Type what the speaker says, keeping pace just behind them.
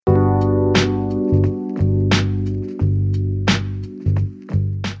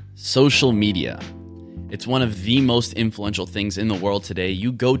Social media. It's one of the most influential things in the world today.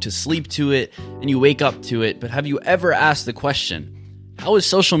 You go to sleep to it and you wake up to it, but have you ever asked the question, how is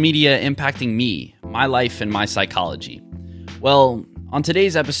social media impacting me, my life, and my psychology? Well, on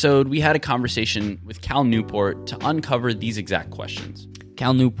today's episode, we had a conversation with Cal Newport to uncover these exact questions.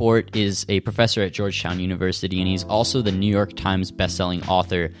 Cal Newport is a professor at Georgetown University, and he's also the New York Times bestselling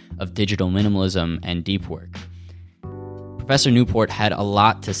author of Digital Minimalism and Deep Work. Professor Newport had a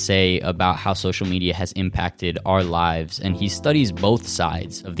lot to say about how social media has impacted our lives, and he studies both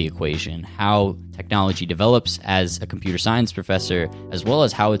sides of the equation, how technology develops as a computer science professor, as well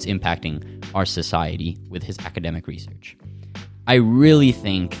as how it's impacting our society with his academic research. I really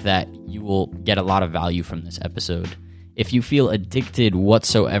think that you will get a lot of value from this episode. If you feel addicted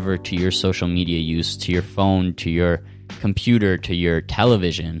whatsoever to your social media use, to your phone, to your computer, to your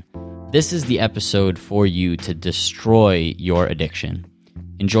television, this is the episode for you to destroy your addiction.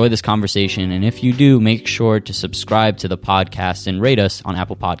 Enjoy this conversation, and if you do, make sure to subscribe to the podcast and rate us on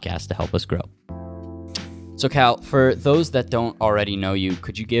Apple Podcasts to help us grow. So Cal, for those that don't already know you,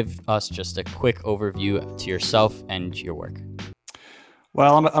 could you give us just a quick overview to yourself and your work?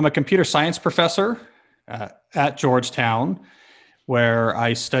 Well, I'm a computer science professor at Georgetown, where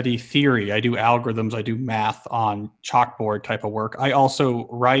I study theory. I do algorithms, I do math on chalkboard type of work. I also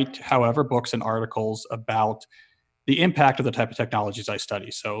write, however, books and articles about the impact of the type of technologies I study.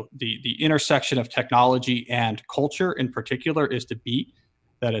 So the intersection of technology and culture in particular is the beat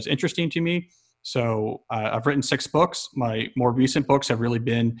that is interesting to me. So I've written 6 books. My more recent books have really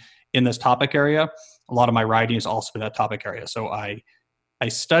been in this topic area. A lot of my writing is also in that topic area. So I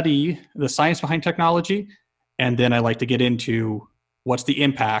study the science behind technology, and then I like to get into what's the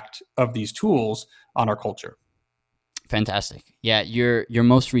impact of these tools on our culture. Fantastic. Yeah, your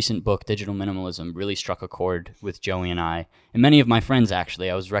most recent book, Digital Minimalism, really struck a chord with Joey and I, and many of my friends, actually.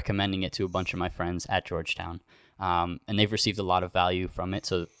 I was recommending it to a bunch of my friends at Georgetown, and they've received a lot of value from it.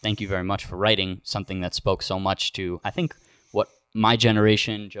 So thank you very much for writing something that spoke so much to, I think, what my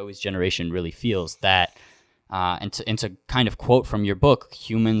generation, Joey's generation, really feels, that and to kind of quote from your book,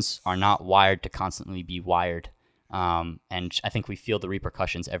 humans are not wired to constantly be wired. And I think we feel the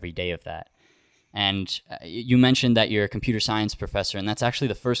repercussions every day of that. And you mentioned that you're a computer science professor, and that's actually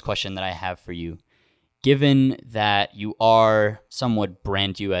the first question that I have for you. Given that you are somewhat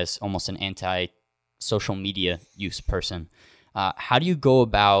brand you as almost an anti-social media use person, how do you go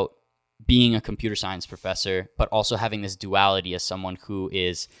about being a computer science professor, but also having this duality as someone who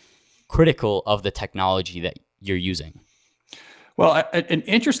is critical of the technology that you're using? Well, an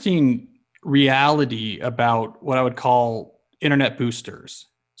interesting reality about what I would call internet boosters.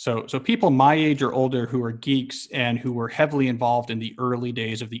 So people my age or older who are geeks and who were heavily involved in the early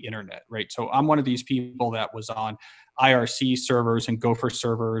days of the internet, right? So I'm one of these people that was on IRC servers and Gopher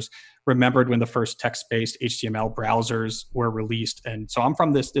servers, remembered when the first text-based HTML browsers were released. And so I'm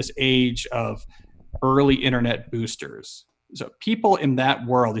from this age of early internet boosters. So people in that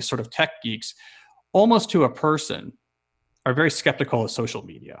world, these sort of tech geeks, almost to a person, are very skeptical of social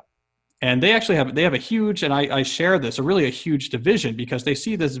media. And they actually have a huge, and I share this, a huge division, because they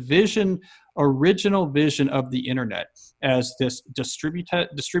see this original vision of the internet as this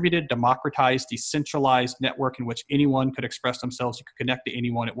distributed, democratized, decentralized network in which anyone could express themselves, you could connect to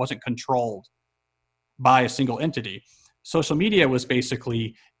anyone. It wasn't controlled by a single entity. Social media was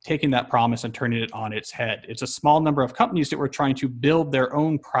basically taking that promise and turning it on its head. It's a small number of companies that were trying to build their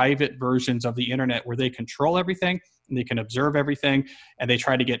own private versions of the internet where they control everything and they can observe everything, and they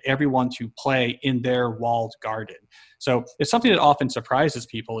try to get everyone to play in their walled garden. So it's something that often surprises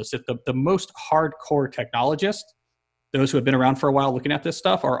people, is that the most hardcore technologists, those who have been around for a while looking at this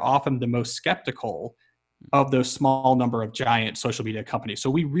stuff, are often the most skeptical of those small number of giant social media companies. So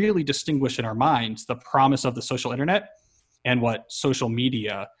we really distinguish in our minds the promise of the social internet and what social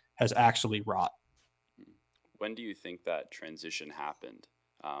media has actually wrought. When do you think that transition happened?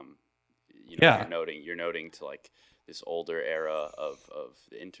 Yeah. You're noting to like this older era of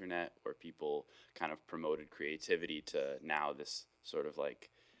the internet where people kind of promoted creativity to now this sort of like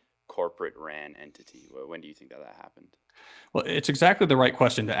corporate ran entity. When do you think that happened? Well, it's exactly the right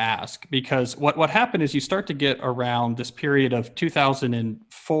question to ask, because what happened is you start to get around this period of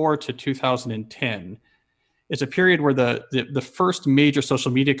 2004 to 2010. It's a period where the first major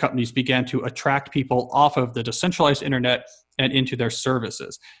social media companies began to attract people off of the decentralized internet and into their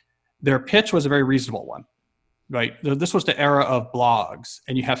services. Their pitch was a very reasonable one, right? This was the era of blogs,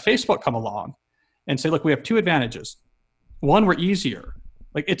 and you have Facebook come along and say, look, we have 2 advantages. One, we're easier.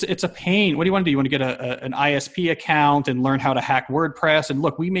 Like it's a pain. What do you want to do? You want to get an ISP account and learn how to hack WordPress. And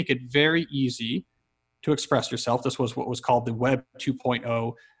look, we make it very easy to express yourself. This was what was called the Web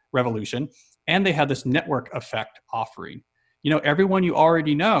 2.0 revolution. And they had this network effect offering. Everyone you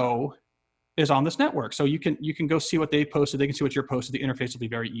already know is on this network. So you can go see what they posted. They can see what you're posted. The interface will be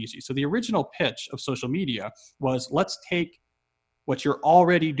very easy. So the original pitch of social media was, let's take what you're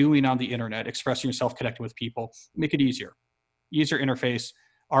already doing on the internet, expressing yourself, connecting with people, make it easier interface.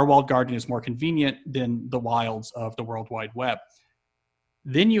 Our walled garden is more convenient than the wilds of the World Wide Web.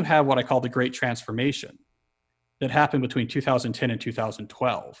 Then you have what I call the Great Transformation that happened between 2010 and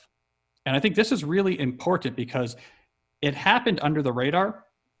 2012. And I think this is really important because it happened under the radar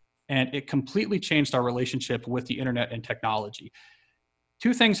and it completely changed our relationship with the internet and technology.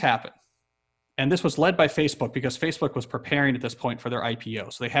 Two things happened. And this was led by Facebook because Facebook was preparing at this point for their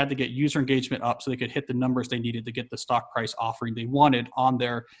IPO. So they had to get user engagement up so they could hit the numbers they needed to get the stock price offering they wanted on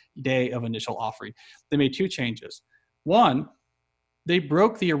their day of initial offering. They made two changes. One, they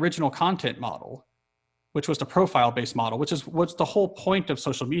broke the original content model, which was the profile-based model, which is what's the whole point of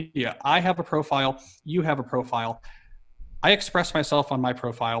social media. I have a profile, you have a profile. I express myself on my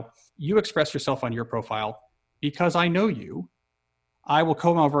profile, you express yourself on your profile. Because I know you, I will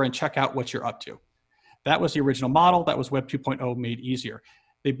come over and check out what you're up to. That was the original model. That was Web 2.0 made easier.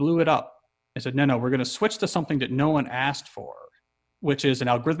 They blew it up and said, no, we're going to switch to something that no one asked for, which is an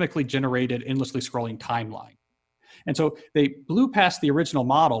algorithmically generated, endlessly scrolling timeline. And so they blew past the original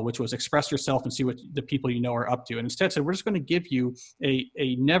model, which was express yourself and see what the people you know are up to. And instead said, we're just going to give you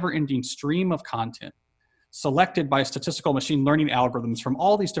a never-ending stream of content selected by statistical machine learning algorithms from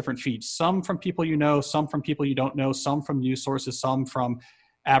all these different feeds, some from people you know, some from people you don't know, some from news sources, some from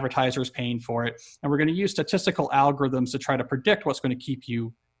advertisers paying for it. And we're going to use statistical algorithms to try to predict what's going to keep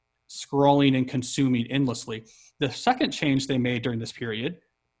you scrolling and consuming endlessly. The second change they made during this period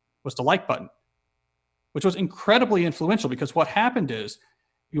was the like button, which was incredibly influential because what happened is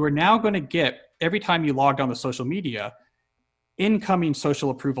you are now going to get, every time you logged on to social media, incoming social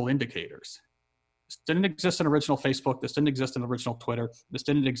approval indicators. This didn't exist in original Facebook. This didn't exist in original Twitter. This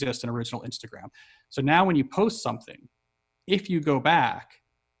didn't exist in original Instagram. So now when you post something, if you go back,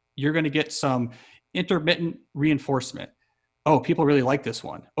 you're going to get some intermittent reinforcement. Oh, people really like this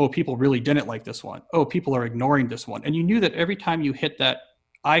one. Oh, people really didn't like this one. Oh, people are ignoring this one. And you knew that every time you hit that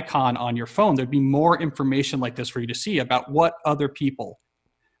icon on your phone, there'd be more information like this for you to see about what other people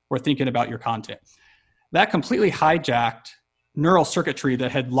were thinking about your content. That completely hijacked neural circuitry that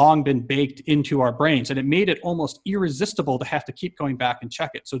had long been baked into our brains, and it made it almost irresistible to have to keep going back and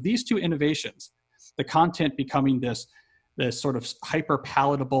check it. So these two innovations, the content becoming this sort of hyper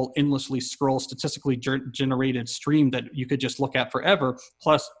palatable, endlessly scroll, statistically generated stream that you could just look at forever,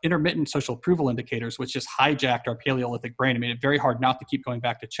 plus intermittent social approval indicators, which just hijacked our Paleolithic brain and made it very hard not to keep going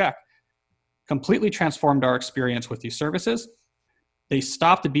back to check, completely transformed our experience with these services. They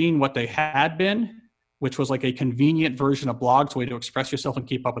stopped being what they had been, which was like a convenient version of blogs, a way to express yourself and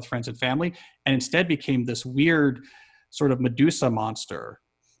keep up with friends and family, and instead became this weird sort of Medusa monster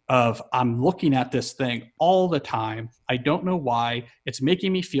of, I'm looking at this thing all the time. I don't know why. It's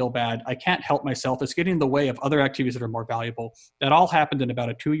making me feel bad. I can't help myself. It's getting in the way of other activities that are more valuable. That all happened in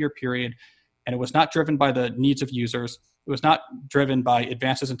about a 2-year period, and it was not driven by the needs of users. It was not driven by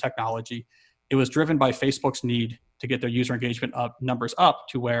advances in technology. It was driven by Facebook's need to get their user engagement numbers up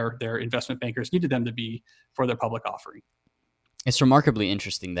to where their investment bankers needed them to be for their public offering. It's remarkably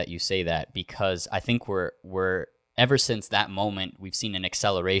interesting that you say that, because I think we're ever since that moment, we've seen an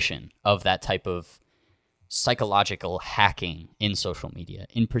acceleration of that type of psychological hacking in social media.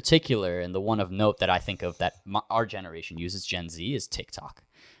 In particular, and the one of note that I think of that our generation uses, Gen Z, is TikTok.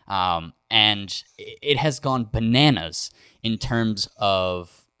 And it has gone bananas in terms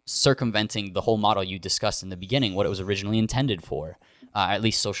of circumventing the whole model you discussed in the beginning, what it was originally intended for, at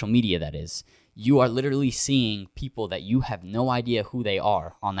least social media, that is. You are literally seeing people that you have no idea who they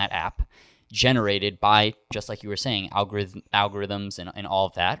are on that app, generated by, just like you were saying, algorithms and all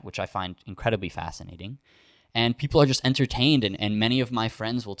of that, which I find incredibly fascinating. And people are just entertained, and many of my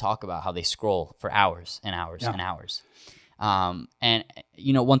friends will talk about how they scroll for hours and hours and hours. And,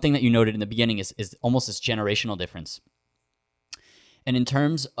 you know, one thing that you noted in the beginning is almost this generational difference. And in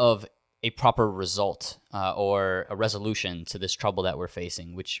terms of a proper result or a resolution to this trouble that we're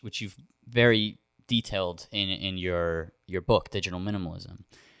facing, which you've very detailed in your book, Digital Minimalism,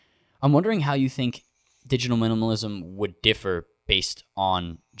 I'm wondering how you think digital minimalism would differ based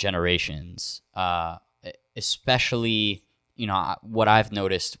on generations, especially, you know, what I've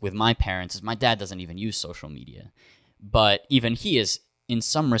noticed with my parents is my dad doesn't even use social media, but even he is, in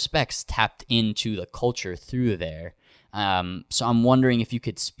some respects, tapped into the culture through there. So I'm wondering if you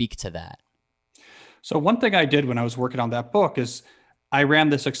could speak to that. So one thing I did when I was working on that book is I ran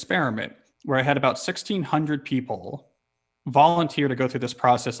this experiment where I had about 1,600 people volunteer to go through this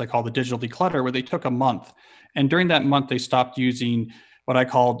process I call the digital declutter, where they took a month. And during that month, they stopped using what I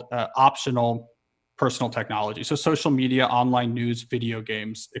called optional personal technology. So social media, online news, video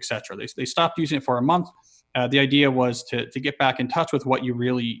games, etc. They stopped using it for a month. The idea was to get back in touch with what you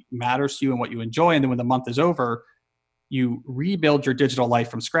really matters to you and what you enjoy. And then when the month is over, you rebuild your digital life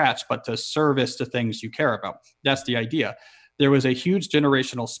from scratch, but to service the things you care about. That's the idea. There was a huge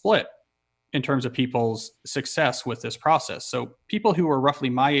generational split in terms of people's success with this process. So people who were roughly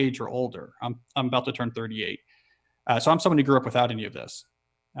my age or older, I'm about to turn 38. So I'm someone who grew up without any of this.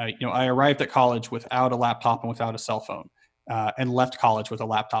 I arrived at college without a laptop and without a cell phone, and left college with a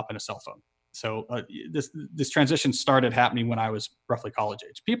laptop and a cell phone. So this transition started happening when I was roughly college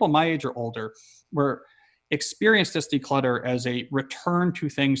age. People my age or older experienced this declutter as a return to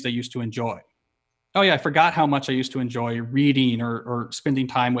things they used to enjoy. Oh yeah, I forgot how much I used to enjoy reading or spending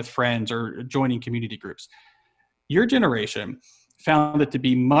time with friends or joining community groups. Your generation found it to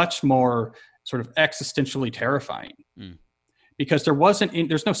be much more sort of existentially terrifying because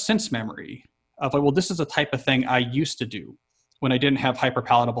there's no sense memory of like, well, this is a type of thing I used to do when I didn't have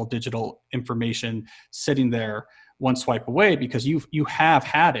hyperpalatable digital information sitting there one swipe away, because you have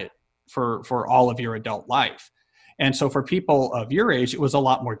had it for all of your adult life. And so for people of your age, it was a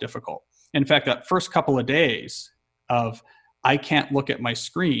lot more difficult. In fact, that first couple of days of I can't look at my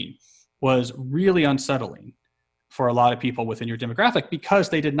screen was really unsettling for a lot of people within your demographic, because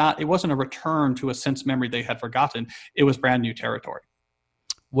it wasn't a return to a sense memory they had forgotten. It was brand new territory.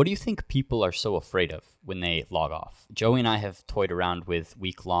 What do you think people are so afraid of when they log off? Joey and I have toyed around with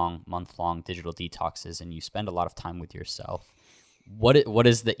week-long, month-long digital detoxes, and you spend a lot of time with yourself. What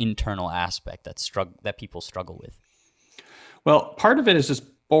is the internal aspect that people struggle with? Well, part of it is just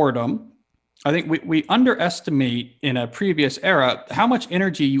boredom. I think we underestimate in a previous era how much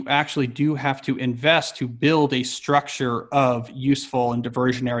energy you actually do have to invest to build a structure of useful and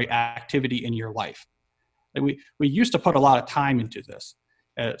diversionary activity in your life. We used to put a lot of time into this,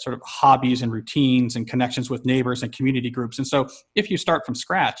 sort of hobbies and routines and connections with neighbors and community groups. And so if you start from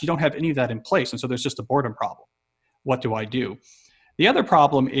scratch, you don't have any of that in place. And so there's just a boredom problem. What do I do? The other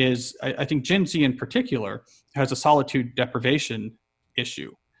problem is, I think Gen Z in particular has a solitude deprivation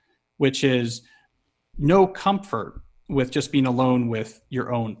issue, which is no comfort with just being alone with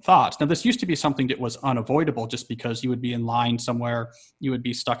your own thoughts. Now, this used to be something that was unavoidable just because you would be in line somewhere, you would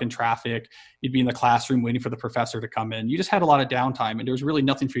be stuck in traffic, you'd be in the classroom waiting for the professor to come in. You just had a lot of downtime, and there was really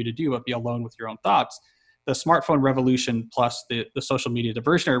nothing for you to do but be alone with your own thoughts. The smartphone revolution plus the social media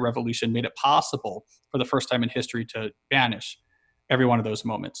diversionary revolution made it possible for the first time in history to banish every one of those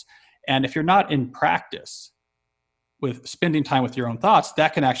moments. And if you're not in practice with spending time with your own thoughts,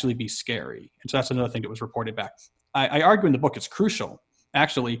 that can actually be scary. And so that's another thing that was reported back. I argue in the book it's crucial.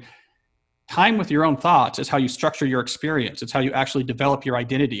 Actually, time with your own thoughts is how you structure your experience. It's how you actually develop your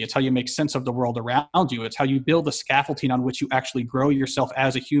identity. It's how you make sense of the world around you. It's how you build the scaffolding on which you actually grow yourself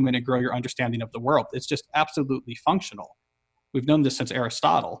as a human and grow your understanding of the world. It's just absolutely functional. We've known this since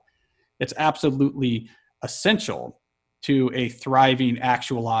Aristotle. It's absolutely essential to a thriving,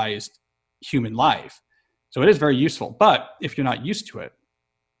 actualized human life. So it is very useful. But if you're not used to it,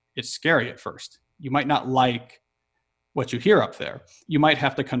 it's scary at first. You might not like what you hear up there. You might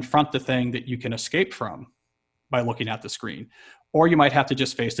have to confront the thing that you can escape from by looking at the screen. Or you might have to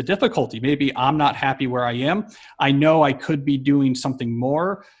just face the difficulty. Maybe I'm not happy where I am. I know I could be doing something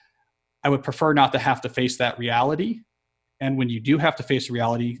more. I would prefer not to have to face that reality. And when you do have to face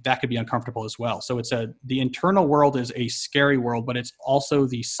reality, that could be uncomfortable as well. So the internal world is a scary world, but it's also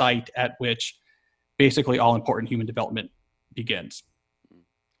the site at which basically all important human development begins.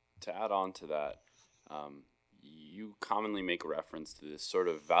 To add on to that, you commonly make reference to this sort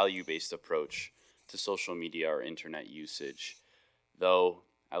of value-based approach to social media or internet usage, though,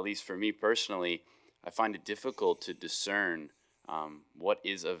 at least for me personally, I find it difficult to discern what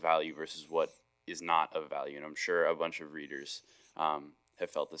is of value versus what is not of value. And I'm sure a bunch of readers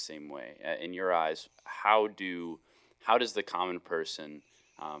have felt the same way. In your eyes, how does the common person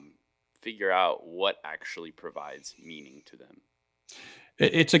figure out what actually provides meaning to them?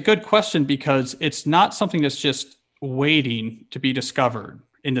 It's a good question, because it's not something that's just waiting to be discovered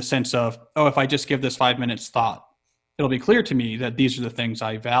in the sense of, oh, if I just give this 5 minutes thought, it'll be clear to me that these are the things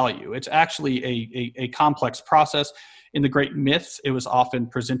I value. It's actually a complex process. In the great myths, it was often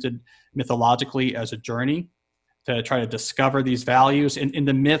presented mythologically as a journey to try to discover these values. In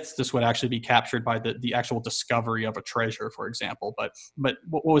the myths, this would actually be captured by the actual discovery of a treasure, for example. But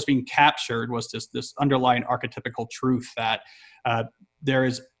what was being captured was this underlying archetypical truth that there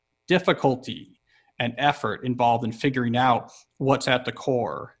is difficulty and effort involved in figuring out what's at the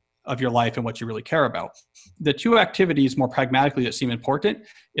core of your life and what you really care about. The two activities more pragmatically that seem important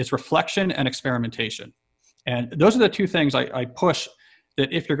is reflection and experimentation. And those are the two things I push,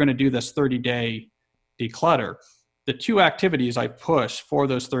 that if you're going to do this 30-day declutter, the two activities I push for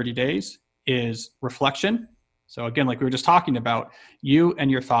those 30 days is reflection. So again, like we were just talking about, you and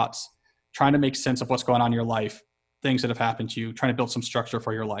your thoughts, trying to make sense of what's going on in your life, things that have happened to you, trying to build some structure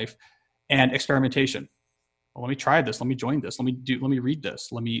for your life, and experimentation. Well, let me try this. Let me join this. Let me read this.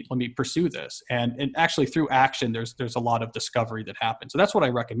 Let me pursue this. And actually through action, there's a lot of discovery that happens. So that's what I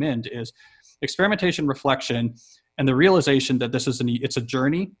recommend is experimentation, reflection, and the realization that it's a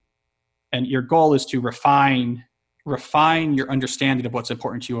journey, and your goal is to refine your understanding of what's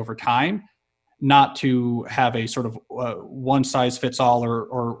important to you over time, not to have a sort of one size fits all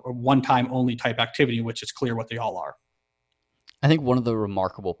or one time only type activity, which is clear what they all are. I think one of the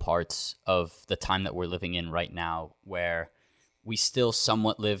remarkable parts of the time that we're living in right now, where we still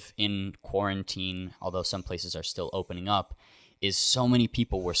somewhat live in quarantine, although some places are still opening up, is so many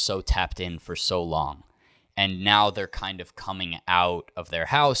people were so tapped in for so long. And now they're kind of coming out of their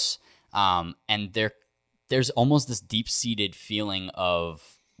house, and there's almost this deep-seated feeling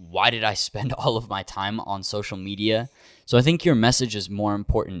of, why did I spend all of my time on social media? So I think your message is more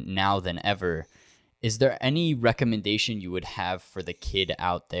important now than ever. Is there any recommendation you would have for the kid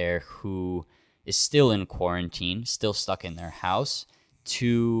out there who is still in quarantine, still stuck in their house,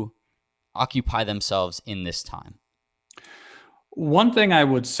 to occupy themselves in this time? One thing I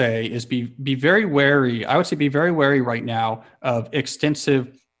would say is be very wary. I would say be very wary right now of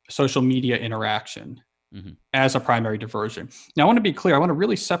extensive social media interaction as a primary diversion. Now, I want to be clear. I want to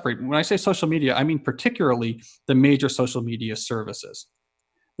really separate. When I say social media, I mean particularly the major social media services.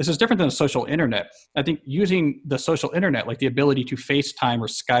 This is different than the social internet. I think using the social internet, like the ability to FaceTime or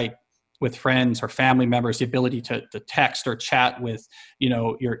Skype with friends or family members, the ability to text or chat with,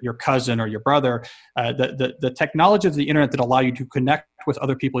 your cousin or your brother, the technology of the internet that allow you to connect with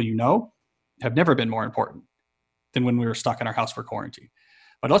other people have never been more important than when we were stuck in our house for quarantine.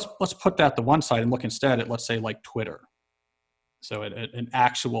 But let's put that to one side and look instead at, let's say, like Twitter. So an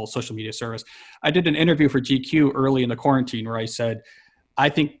actual social media service. I did an interview for GQ early in the quarantine where I said, I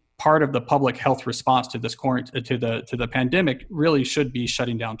think part of the public health response to this to the pandemic really should be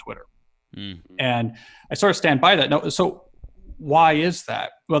shutting down Twitter. Mm-hmm. And I sort of stand by that. Now, so why is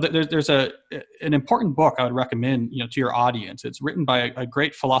that? Well, there's an important book I would recommend, to your audience. It's written by a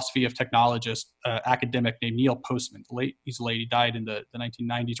great philosophy of technologist, academic named Neil Postman. He's late. He died in the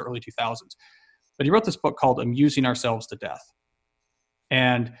 1990s or early 2000s. But he wrote this book called Amusing Ourselves to Death.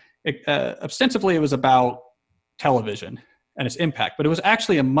 And ostensibly, it was about television and its impact, but it was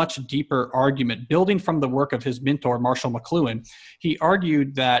actually a much deeper argument, building from the work of his mentor, Marshall McLuhan. He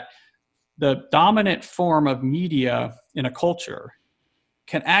argued that the dominant form of media in a culture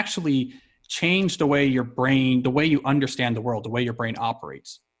can actually change the way the way you understand the world, the way your brain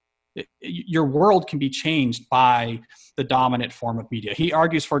operates. Your world can be changed by the dominant form of media. He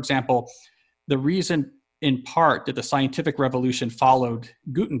argues, for example, the reason in part that the scientific revolution followed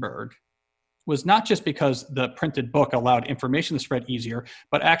Gutenberg was not just because the printed book allowed information to spread easier,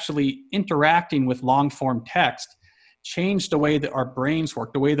 but actually interacting with long-form text changed the way that our brains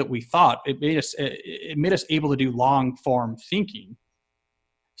work, the way that we thought. It made us able to do long-form thinking,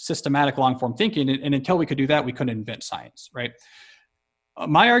 systematic long-form thinking. And until we could do that, we couldn't invent science, right?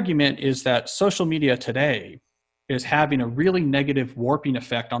 My argument is that social media today is having a really negative warping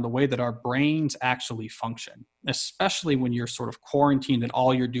effect on the way that our brains actually function, especially when you're sort of quarantined and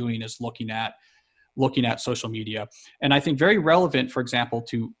all you're doing is looking at social media. And I think very relevant, for example,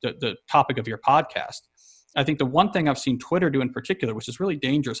 to the topic of your podcast, I think the one thing I've seen Twitter do in particular, which is really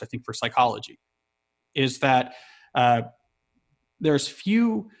dangerous, I think, for psychology, is that there's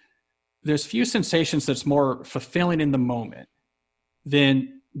few sensations that's more fulfilling in the moment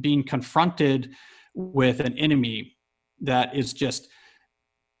than being confronted with an enemy that is just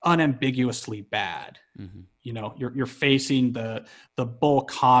unambiguously bad. Mm-hmm. You're facing the Bull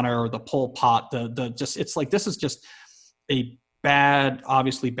Connor or the Pol Pot, it's like, this is just a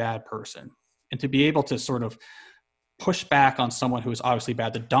obviously bad person. And to be able to sort of push back on someone who is obviously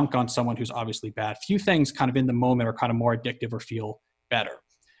bad, to dunk on someone who's obviously bad, few things kind of in the moment are kind of more addictive or feel better.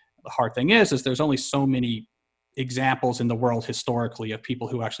 The hard thing is there's only so many examples in the world historically of people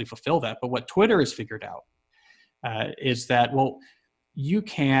who actually fulfill that. But what Twitter has figured out is that, well,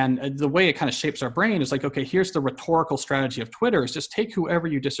 the way it kind of shapes our brain is like, okay, here's the rhetorical strategy of Twitter is just take whoever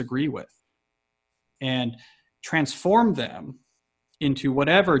you disagree with and transform them into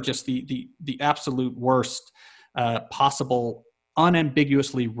whatever just the absolute worst possible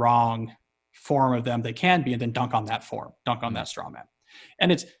unambiguously wrong form of them they can be, and then dunk on that straw man.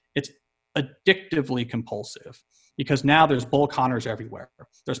 And it's addictively compulsive, because now there's Bull Connors everywhere.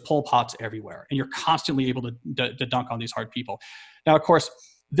 There's Pol Pots everywhere. And you're constantly able to dunk on these hard people. Now, of course,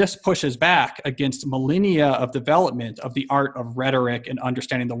 this pushes back against millennia of development of the art of rhetoric and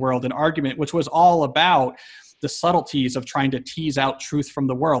understanding the world, an argument which was all about the subtleties of trying to tease out truth from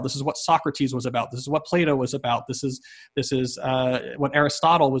the world. This is what Socrates was about. This is what Plato was about. This is what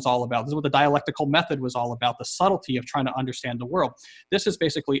Aristotle was all about. This is what the dialectical method was all about, the subtlety of trying to understand the world. This is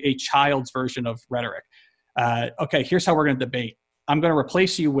basically a child's version of rhetoric. Okay, here's how we're going to debate. I'm going to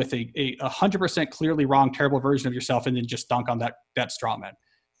replace you with a 100% clearly wrong, terrible version of yourself, and then just dunk on that straw man.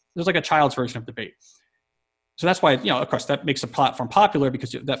 There's like a child's version of debate. So that's why, of course, that makes a platform popular,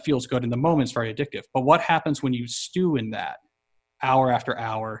 because that feels good in the moment. It's very addictive. But what happens when you stew in that hour after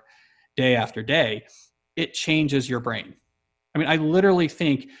hour, day after day? It changes your brain. I mean, I literally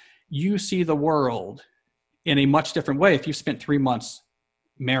think you see the world in a much different way if you've spent 3 months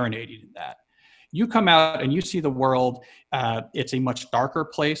marinating in that. You come out and you see the world. It's a much darker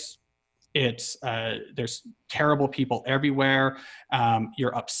place. There's terrible people everywhere.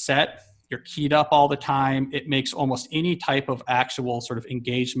 You're upset. You're keyed up all the time. It makes almost any type of actual sort of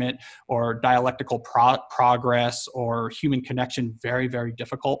engagement or dialectical progress or human connection very, very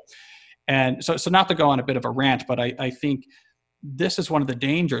difficult. And so not to go on a bit of a rant, but I think this is one of the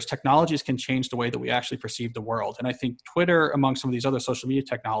dangers. Technologies can change the way that we actually perceive the world. And I think Twitter, among some of these other social media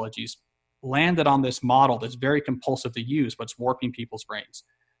technologies, landed on this model that's very compulsive to use, but it's warping people's brains.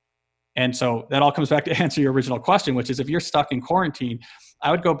 And so that all comes back to answer your original question, which is, if you're stuck in quarantine, I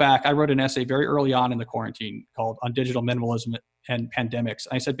would go back. I wrote an essay very early on in the quarantine called On Digital Minimalism and Pandemics.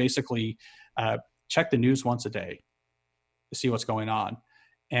 I said, basically, check the news once a day to see what's going on.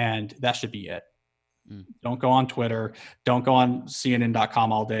 And that should be it. Don't go on Twitter. Don't go on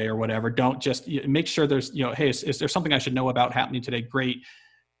CNN.com all day or whatever. Don't just make sure there's, hey, is there something I should know about happening today? Great.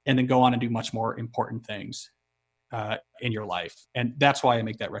 And then go on and do much more important things in your life. And that's why I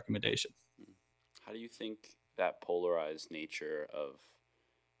make that recommendation. How do you think that polarized nature of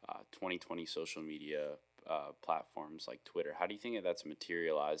 2020 social media platforms like Twitter, how do you think that's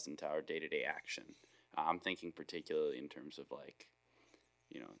materialized into our day-to-day action? I'm thinking particularly in terms of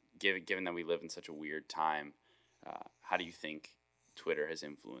given that we live in such a weird time, how do you think Twitter has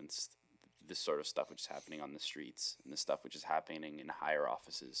influenced this sort of stuff which is happening on the streets and the stuff which is happening in higher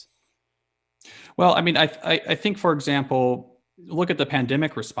offices? Well, I mean, I think, for example, look at the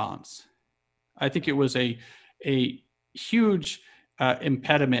pandemic response. I think it was a huge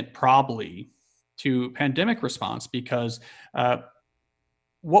impediment probably to pandemic response, because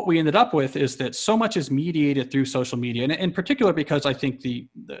what we ended up with is that so much is mediated through social media, and in particular because I think the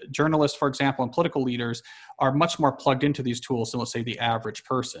journalists, for example, and political leaders are much more plugged into these tools than, let's say, the average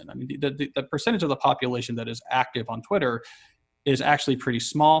person. I mean, the percentage of the population that is active on Twitter is actually pretty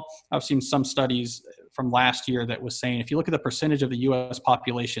small. I've seen some studies from last year that was saying, if you look at the percentage of the US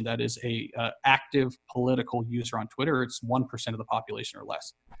population that is a active political user on Twitter, it's 1% of the population or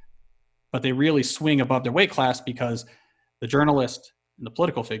less. But they really swing above their weight class because the journalists and the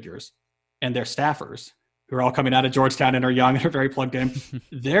political figures and their staffers, who are all coming out of Georgetown and are young and are very plugged in,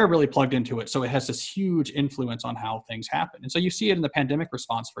 they're really plugged into it. So it has this huge influence on how things happen. And so you see it in the pandemic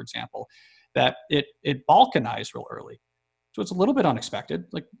response, for example, that it balkanized real early. So it's a little bit unexpected.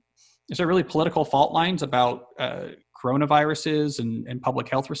 Like, is there really political fault lines about coronaviruses and public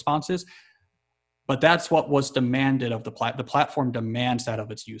health responses? But that's what was demanded of the platform demands that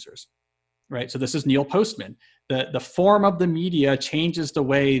of its users, right? So this is Neil Postman. The form of the media changes the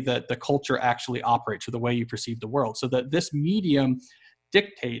way that the culture actually operates, or the way you perceive the world. So that this medium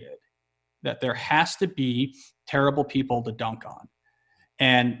dictated that there has to be terrible people to dunk on.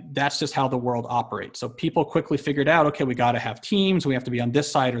 And that's just how the world operates. So people quickly figured out, okay, we got to have teams. We have to be on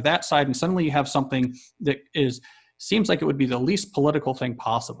this side or that side. And suddenly you have something that seems like it would be the least political thing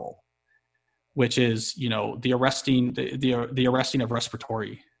possible, which is, the arresting of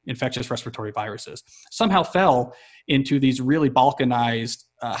infectious respiratory viruses. Somehow fell into these really balkanized,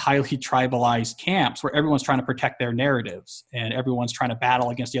 highly tribalized camps where everyone's trying to protect their narratives and everyone's trying to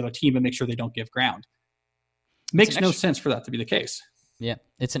battle against the other team and make sure they don't give ground. Makes no sense for that to be the case. Yeah,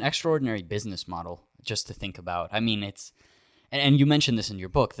 it's an extraordinary business model just to think about. I mean, and you mentioned this in your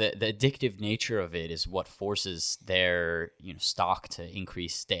book, the addictive nature of it is what forces their stock to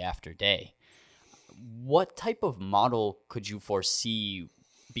increase day after day. What type of model could you foresee?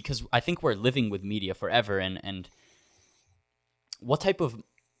 Because I think we're living with media forever, and what type of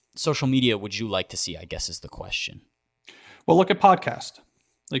social media would you like to see, I guess, is the question. Well, look at podcast.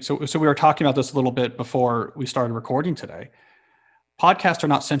 So we were talking about this a little bit before we started recording today. Podcasts are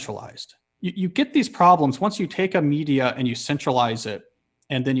not centralized. you get these problems once you take a media and you centralize it,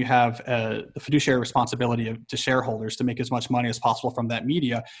 and then you have the fiduciary responsibility to shareholders to make as much money as possible from that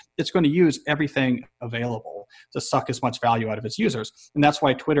media. It's going to use everything available to suck as much value out of its users. And that's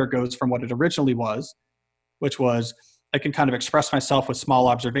why Twitter goes from what it originally was, which was I can kind of express myself with small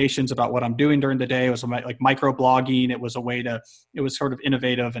observations about what I'm doing during the day. It was like micro blogging. It was it was sort of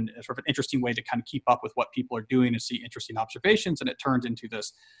innovative and sort of an interesting way to kind of keep up with what people are doing and see interesting observations. And it turned into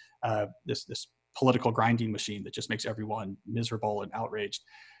this political grinding machine that just makes everyone miserable and outraged.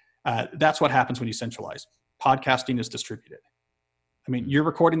 That's what happens when you centralize. Podcasting is distributed. I mean, you're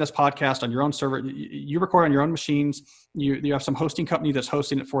recording this podcast on your own server. You record on your own machines. You have some hosting company that's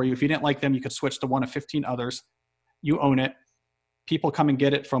hosting it for you. If you didn't like them, you could switch to one of 15 others. You own it. People come and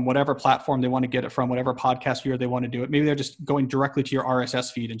get it from whatever platform they want to get it from, whatever podcast viewer they want to do it. Maybe they're just going directly to your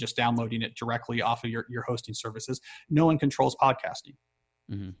RSS feed and just downloading it directly off of your hosting services. No one controls podcasting.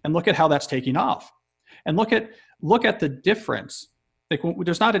 Mm-hmm. And look at how that's taking off. And look at the difference. Like,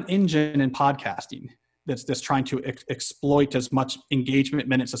 there's not an engine in podcasting that's trying to exploit as much engagement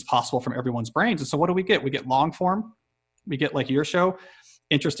minutes as possible from everyone's brains. And so what do we get? We get long form. We get like your show,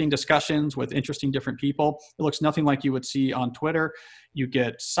 interesting discussions with interesting different people. It looks nothing like you would see on Twitter. You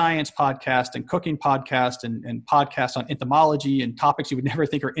get science podcast and cooking podcast and podcasts on entomology and topics you would never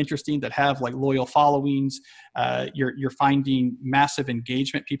think are interesting that have like loyal followings. You're finding massive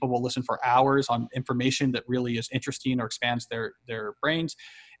engagement. People will listen for hours on information that really is interesting or expands their brains.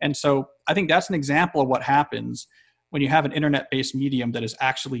 And so I think that's an example of what happens when you have an internet-based medium that is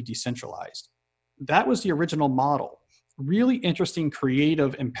actually decentralized. That was the original model. Really interesting,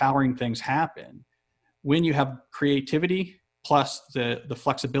 creative, empowering things happen when you have creativity plus the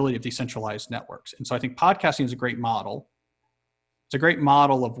flexibility of decentralized networks. And so I think podcasting is a great model. It's a great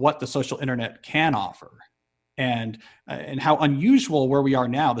model of what the social internet can offer and how unusual where we are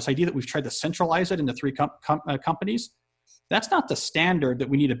now. This idea that we've tried to centralize it into three companies, that's not the standard that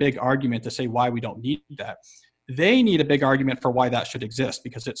we need a big argument to say why we don't need that. They need a big argument for why that should exist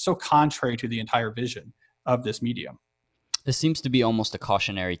because it's so contrary to the entire vision of this medium. This seems to be almost a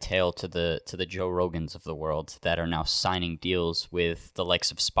cautionary tale to the Joe Rogans of the world that are now signing deals with the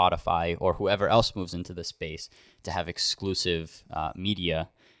likes of Spotify or whoever else moves into the space to have exclusive media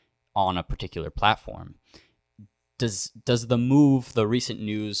on a particular platform. Does the recent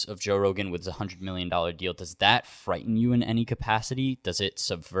news of Joe Rogan with the $100 million deal, does that frighten you in any capacity? Does it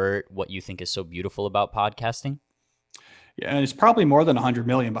subvert what you think is so beautiful about podcasting? Yeah, and it's probably more than 100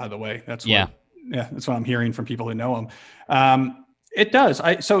 million, by the way. That's what I'm hearing from people who know him. It does.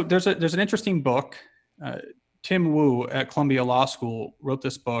 So there's an interesting book. Tim Wu at Columbia Law School wrote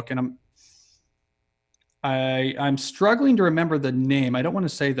this book, and I'm struggling to remember the name. I don't want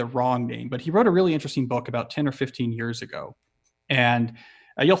to say the wrong name, but he wrote a really interesting book about 10 or 15 years ago. And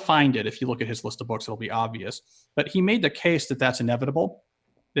you'll find it if you look at his list of books, it'll be obvious. But he made the case that that's inevitable,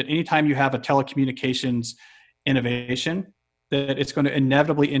 that anytime you have a telecommunications innovation, that it's going to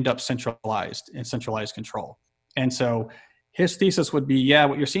inevitably end up centralized and centralized control. And so his thesis would be,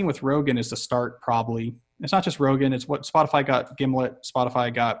 what you're seeing with Rogan is the start probably. It's not just Rogan, it's what Spotify got Gimlet,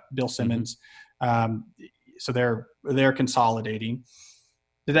 Spotify got Bill Simmons. So they're consolidating.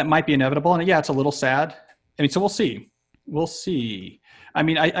 That might be inevitable. And it's a little sad. I mean, so we'll see. I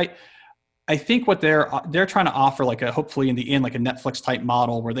mean, I think what they're trying to offer, hopefully in the end, like a Netflix type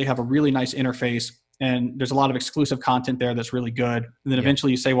model where they have a really nice interface and there's a lot of exclusive content there that's really good. And then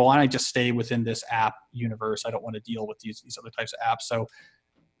eventually you say, well, why don't I just stay within this app universe? I don't want to deal with these other types of apps. So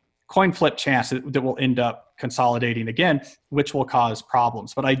coin flip chance that will end up consolidating again, which will cause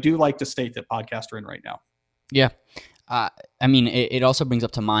problems. But I do like to state that podcasts are in right now. Yeah. I mean, it also brings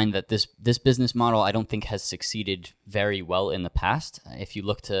up to mind that this business model I don't think has succeeded very well in the past. If you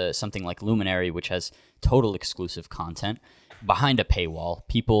look to something like Luminary, which has total exclusive content behind a paywall,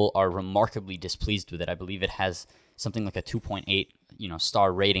 people are remarkably displeased with it. I believe it has something like a 2.8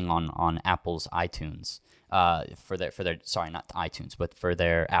 star rating on Apple's iTunes for their sorry, not iTunes, but for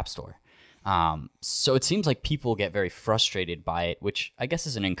their App Store. So it seems like people get very frustrated by it, which I guess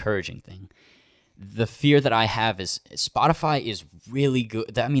is an encouraging thing. The fear that I have is Spotify is really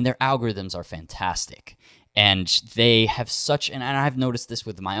good. I mean, their algorithms are fantastic. And they have and I've noticed this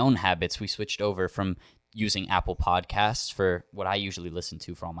with my own habits. We switched over from using Apple Podcasts for what I usually listen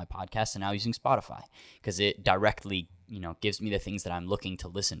to for all my podcasts and now using Spotify because it directly, gives me the things that I'm looking to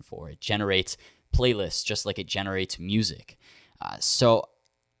listen for. It generates playlists just like it generates music. So,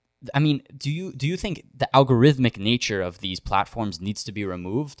 I mean, do you think the algorithmic nature of these platforms needs to be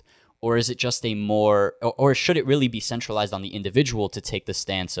removed? Or is it just or should it really be centralized on the individual to take the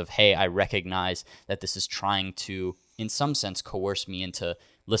stance of, hey, I recognize that this is trying to, in some sense, coerce me into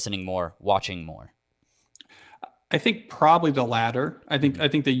listening more, watching more? I think probably the latter. I think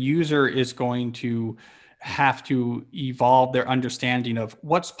the user is going to have to evolve their understanding of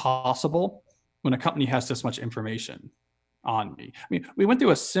what's possible when a company has this much information on me. I mean, we went through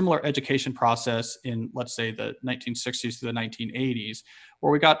a similar education process in, let's say, the 1960s to the 1980s,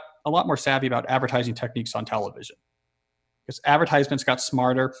 where we got a lot more savvy about advertising techniques on television. Because advertisements got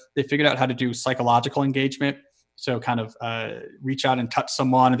smarter. They figured out how to do psychological engagement. So kind of reach out and touch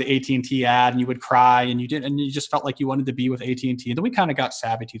someone in the AT&T ad, and you would cry, and you just felt like you wanted to be with AT&T. And then we kind of got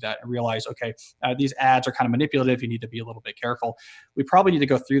savvy to that and realized, okay, these ads are kind of manipulative. You need to be a little bit careful. We probably need to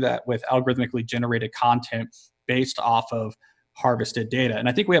go through that with algorithmically generated content based off of harvested data. And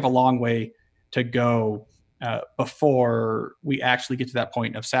I think we have a long way to go before we actually get to that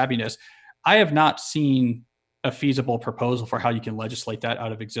point of savviness. I have not seen a feasible proposal for how you can legislate that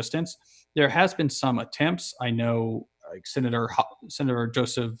out of existence. There has been some attempts. I know like Senator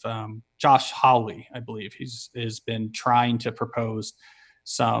Josh Hawley, I believe, has been trying to propose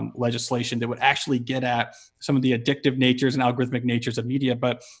some legislation that would actually get at some of the addictive natures and algorithmic natures of media,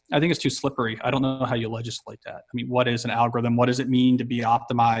 but I think it's too slippery. I don't know how you legislate that. I mean, what is an algorithm? What does it mean to be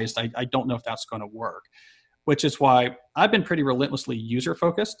optimized? I don't know if that's going to work, which is why I've been pretty relentlessly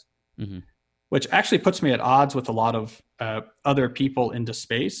user-focused, which actually puts me at odds with a lot of other people into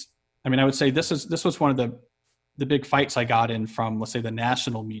space. I mean, I would say this was one of the big fights I got in from, let's say, the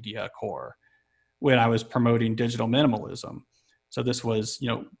national media core when I was promoting digital minimalism. So this was,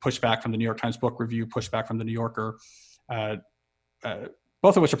 pushback from the New York Times Book Review, pushback from the New Yorker,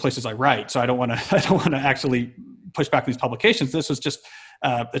 both of which are places I write. So I don't want to actually push back these publications. This was just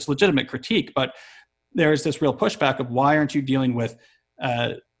it's legitimate critique, but there is this real pushback of why aren't you dealing with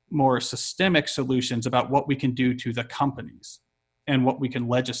more systemic solutions about what we can do to the companies and what we can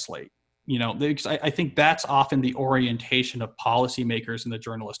legislate. Because I think that's often the orientation of policymakers and the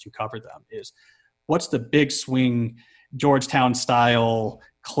journalists who cover them is what's the big swing Georgetown style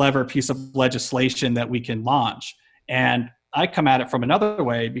clever piece of legislation that we can launch. And I come at it from another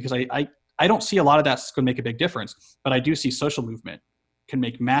way because I don't see a lot of that's going to make a big difference, but I do see social movement can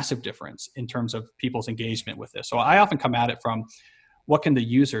make massive difference in terms of people's engagement with this. So I often come at it from what can the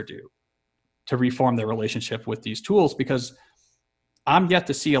user do to reform their relationship with these tools, because I'm yet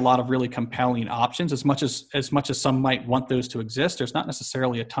to see a lot of really compelling options. As much as some might want those to exist, there's not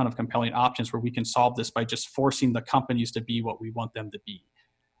necessarily a ton of compelling options where we can solve this by just forcing the companies to be what we want them to be.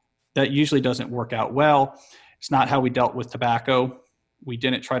 That usually doesn't work out well. It's not how we dealt with tobacco. We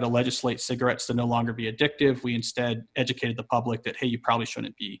didn't try to legislate cigarettes to no longer be addictive. We instead educated the public that, hey, you probably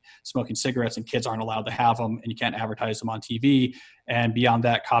shouldn't be smoking cigarettes and kids aren't allowed to have them and you can't advertise them on TV. And beyond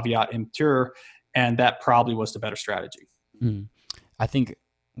that, caveat emptor. And that probably was the better strategy. I think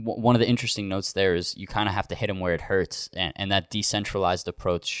one of the interesting notes there is you kind of have to hit them where it hurts. And that decentralized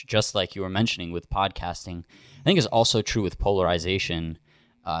approach, just like you were mentioning with podcasting, I think is also true with polarization.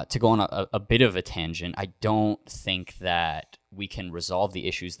 To go on a bit of a tangent, I don't think that we can resolve the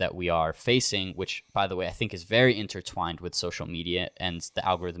issues that we are facing, which, by the way, I think is very intertwined with social media and the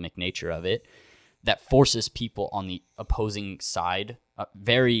algorithmic nature of it, that forces people on the opposing side,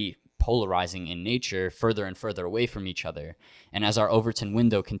 very polarizing in nature, further and further away from each other. And as our Overton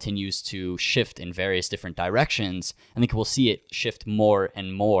window continues to shift in various different directions, I think we'll see it shift more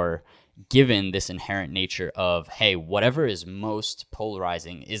and more, given this inherent nature of, hey, whatever is most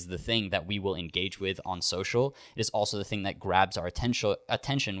polarizing is the thing that we will engage with on social. It is also the thing that grabs our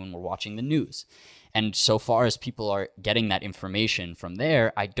attention when we're watching the news. And so far as people are getting that information from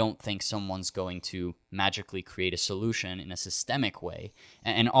there, I don't think someone's going to magically create a solution in a systemic way.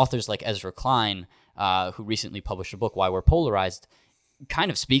 And authors like Ezra Klein, who recently published a book, Why We're Polarized,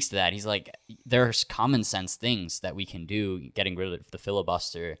 kind of speaks to that. He's like, there's common sense things that we can do, getting rid of the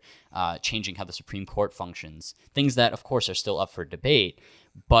filibuster, changing how the Supreme Court functions, things that, of course, are still up for debate.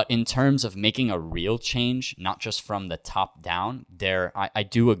 But in terms of making a real change, not just from the top down, I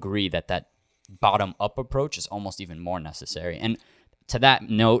do agree that bottom-up approach is almost even more necessary. And to that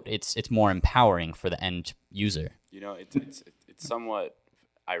note, it's more empowering for the end user. It's somewhat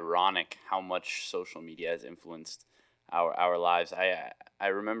ironic how much social media has influenced our lives. I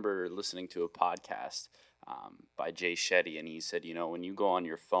remember listening to a podcast by Jay Shetty, and he said, when you go on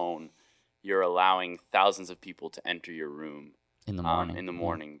your phone, you're allowing thousands of people to enter your room in the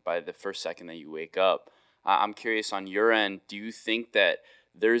morning. By the first second that you wake up. I'm curious on your end, do you think that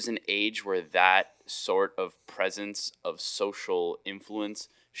there's an age where that sort of presence of social influence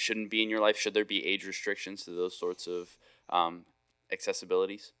shouldn't be in your life? Should there be age restrictions to those sorts of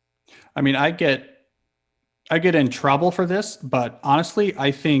accessibilities? I mean, I get in trouble for this, but honestly,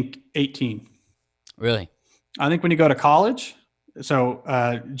 I think 18. Really? I think when you go to college,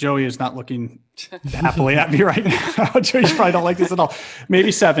 So Joey is not looking happily at me right now. Joey probably don't like this at all.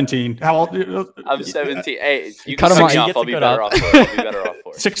 Maybe 17. How old? I'm 17. Hey, you Cut can him cut me off. off. I'll be better off for it. I'll be better off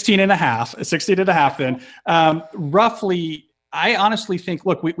for it. 16 and a half then. Roughly, I honestly think,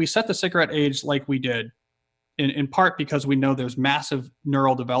 look, we set the cigarette age like we did in part because we know there's massive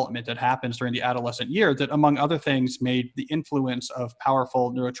neural development that happens during the adolescent year that, among other things, made the influence of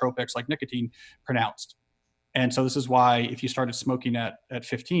powerful neurotropics like nicotine pronounced. And so this is why if you started smoking at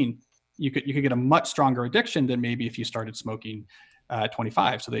 15, you could get a much stronger addiction than maybe if you started smoking at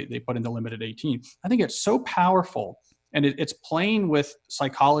 25. So they put in the limit at 18. I think it's so powerful, and it's playing with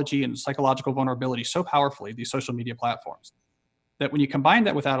psychology and psychological vulnerability so powerfully, these social media platforms, that when you combine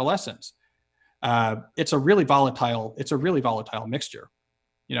that with adolescence, it's a really volatile mixture.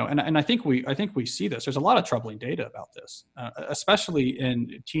 And I think we see this. There's a lot of troubling data about this, especially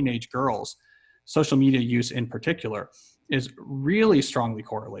in teenage girls. Social media use in particular is really strongly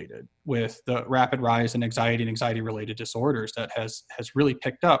correlated with the rapid rise in anxiety and anxiety-related disorders that has really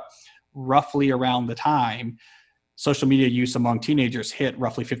picked up roughly around the time social media use among teenagers hit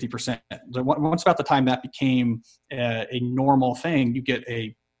roughly 50%. Once about the time that became a normal thing, you get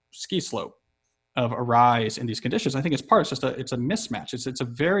a ski slope of a rise in these conditions. I think it's a mismatch. It's a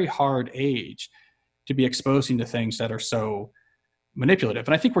very hard age to be exposing to things that are so manipulative.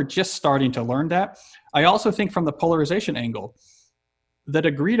 And I think we're just starting to learn that. I also think from the polarization angle, the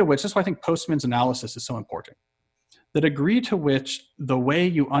degree to which, that's why I think Postman's analysis is so important. The degree to which the way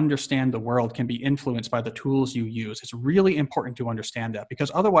you understand the world can be influenced by the tools you use. It's really important to understand that,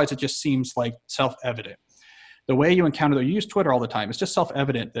 because otherwise it just seems like self-evident. The way you use Twitter all the time, it's just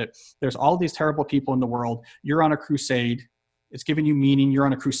self-evident that there's all these terrible people in the world. You're on a crusade. It's giving you meaning. You're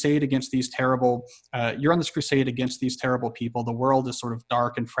on a crusade against these terrible, people. The world is sort of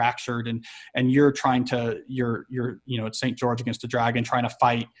dark and fractured, and you're it's St. George against the dragon, trying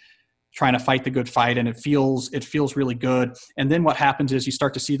to fight the good fight, and it feels really good. And then what happens is you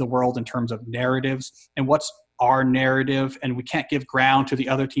start to see the world in terms of narratives, and what's our narrative, and we can't give ground to the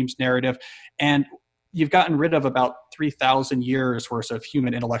other team's narrative. And you've gotten rid of about 3,000 years worth of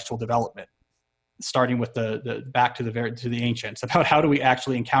human intellectual development, starting with the back to the ancients, about how do we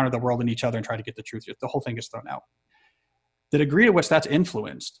actually encounter the world and each other and try to get the truth. The whole thing is thrown out. The degree to which that's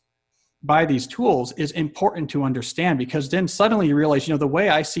influenced by these tools is important to understand, because then suddenly you realize, the way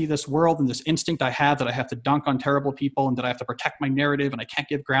I see this world and this instinct I have that I have to dunk on terrible people and that I have to protect my narrative and I can't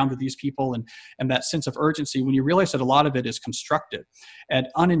give ground to these people, and that sense of urgency, when you realize that a lot of it is constructed and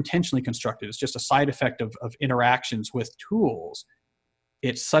unintentionally constructed, it's just a side effect of interactions with tools,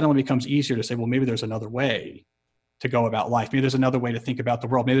 it suddenly becomes easier to say, well, maybe there's another way to go about life. Maybe there's another way to think about the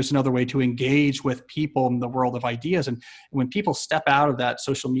world. Maybe there's another way to engage with people in the world of ideas. And when people step out of that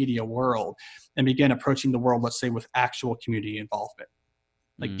social media world and begin approaching the world, let's say with actual community involvement,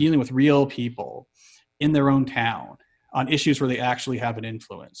 like dealing with real people in their own town on issues where they actually have an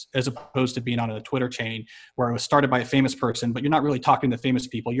influence, as opposed to being on a Twitter chain where it was started by a famous person, but you're not really talking to famous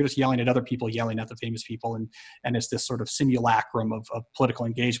people. You're just yelling at other people, yelling at the famous people. And it's this sort of simulacrum of political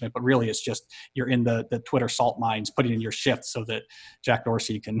engagement, but really it's just, you're in the Twitter salt mines, putting in your shift so that Jack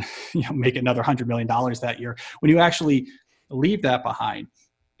Dorsey can make another $100 million that year. When you actually leave that behind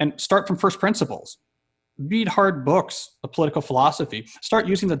and start from first principles, read hard books of political philosophy, start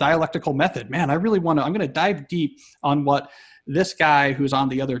using the dialectical method. Man, I'm going to dive deep on what this guy who's on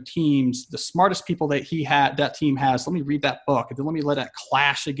the other teams, the smartest people that team has. Let me read that book, and then let me let that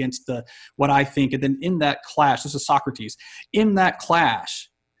clash against what I think. And then in that clash, this is Socrates, in that clash,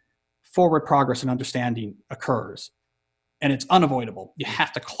 forward progress and understanding occurs. And it's unavoidable. You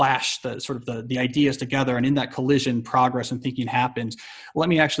have to clash the ideas together. And in that collision, progress and thinking happens. Let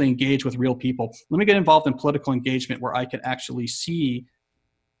me actually engage with real people. Let me get involved in political engagement where I can actually see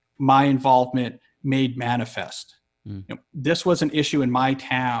my involvement made manifest. This was an issue in my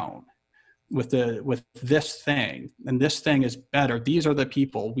town with this thing, and this thing is better. These are the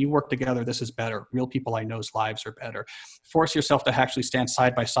people. We work together. This is better. Real people I know's lives are better. Force yourself to actually stand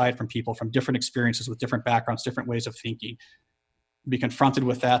side by side from people from different experiences, with different backgrounds, different ways of thinking. Be confronted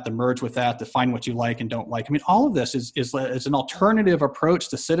with that, to merge with that, to find what you like and don't like. I mean, all of this is an alternative approach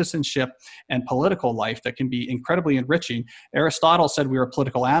to citizenship and political life that can be incredibly enriching. Aristotle said we were a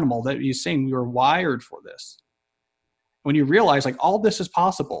political animal, that he's saying we were wired for this. When you realize all this is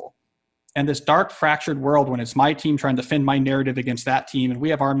possible, and this dark, fractured world, when it's my team trying to defend my narrative against that team, and we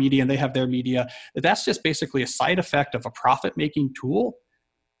have our media and they have their media, that's just basically a side effect of a profit-making tool.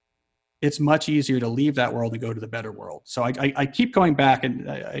 It's much easier to leave that world and go to the better world. So I keep going back,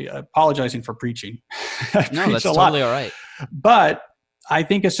 and I apologizing for preaching. No, that's totally all right. But I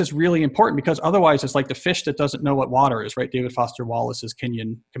think it's just really important, because otherwise it's like the fish that doesn't know what water is, right? David Foster Wallace's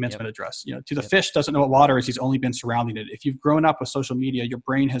Kenyon commencement address. To the fish doesn't know what water is. He's only been surrounding it. If you've grown up with social media, your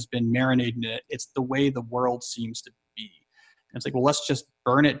brain has been marinated in it. It's the way the world seems to be. And it's like, well, let's just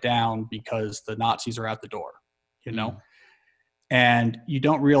burn it down because the Nazis are at the door, And you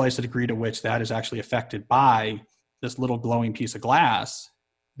don't realize the degree to which that is actually affected by this little glowing piece of glass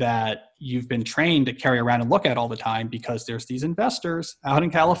that you've been trained to carry around and look at all the time, because there's these investors out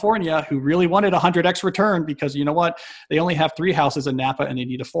in California who really wanted 100x return, because you know what? They only have 3 houses in Napa and they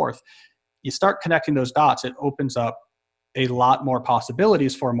need a 4th. You start connecting those dots, it opens up a lot more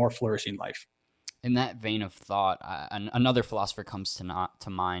possibilities for a more flourishing life. In that vein of thought, another philosopher comes to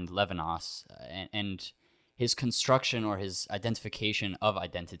mind, Levinas, and his construction or his identification of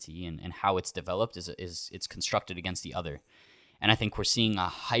identity and how it's developed is it's constructed against the other. And I think we're seeing a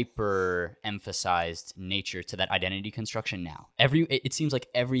hyper-emphasized nature to that identity construction now. It seems like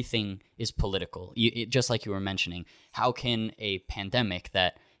everything is political. Just like you were mentioning, how can a pandemic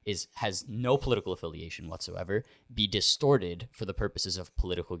that has no political affiliation whatsoever be distorted for the purposes of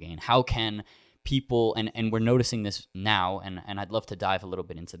political gain? How can people, and we're noticing this now, and I'd love to dive a little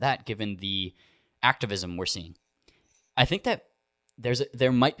bit into that, given the activism we're seeing. I think that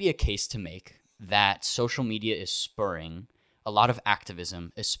there might be a case to make that social media is spurring a lot of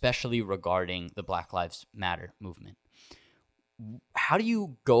activism, especially regarding the Black Lives Matter movement. How do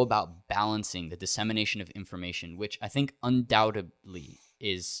you go about balancing the dissemination of information, which I think undoubtedly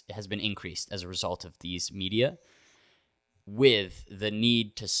has been increased as a result of these media, with the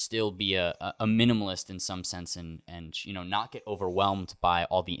need to still be a minimalist in some sense and not get overwhelmed by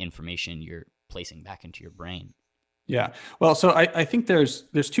all the information you're placing back into your brain? Yeah. Well, so I think there's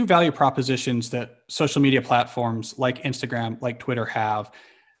 2 value propositions that social media platforms like Instagram, like Twitter have,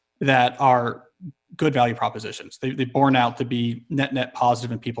 that are good value propositions. They born out to be net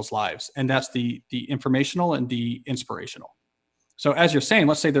positive in people's lives. And that's the informational and the inspirational. So as you're saying,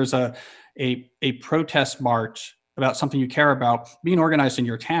 let's say there's a protest march about something you care about being organized in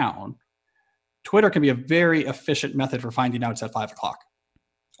your town. Twitter can be a very efficient method for finding out it's at 5:00.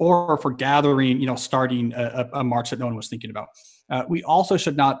 Or for gathering, starting a march that no one was thinking about. We also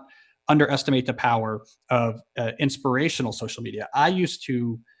should not underestimate the power of inspirational social media. I used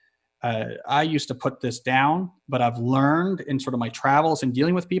to put this down, but I've learned in sort of my travels and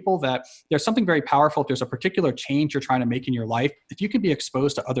dealing with people that there's something very powerful. If there's a particular change you're trying to make in your life, if you can be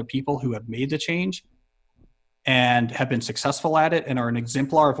exposed to other people who have made the change and have been successful at it and are an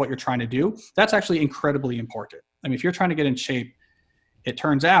exemplar of what you're trying to do, that's actually incredibly important. I mean, if you're trying to get in shape, it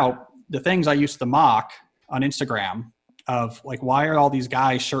turns out the things I used to mock on Instagram of like, why are all these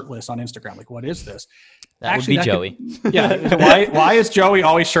guys shirtless on Instagram? Like, what is this? That would be Joey. Why is Joey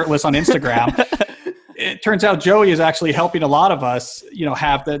always shirtless on Instagram? It turns out Joey is actually helping a lot of us,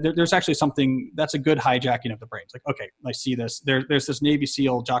 have there's actually something that's a good hijacking of the brain. It's like, okay, I see this. There's this Navy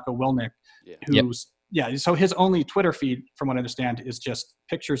SEAL, Jocko Willink, so his only Twitter feed, from what I understand, is just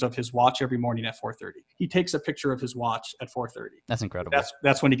pictures of his watch every morning at 4:30. He takes a picture of his watch at 4:30. That's incredible.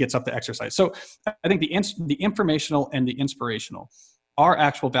 That's when he gets up to exercise. So I think the informational and the inspirational are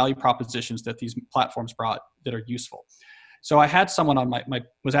actual value propositions that these platforms brought that are useful. So I had someone on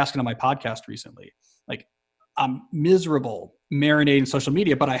was asking on my podcast recently, like, I'm miserable marinating social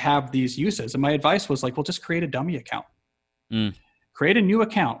media, but I have these uses. And my advice was like, well, just create a dummy account. Create a new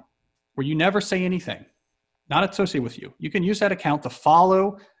account where you never say anything, not associated with you. You can use that account to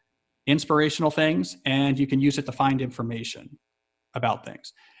follow inspirational things, and you can use it to find information about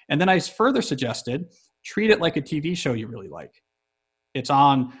things. And then I further suggested, treat it like a TV show you really like. It's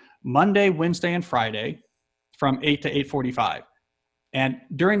on Monday, Wednesday, and Friday from 8 to 8:45. And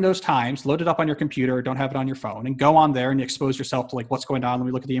during those times, load it up on your computer, don't have it on your phone, and go on there and expose yourself to like, what's going on? Let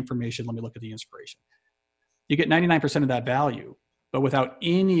me look at the information. Let me look at the inspiration. You get 99% of that value, but without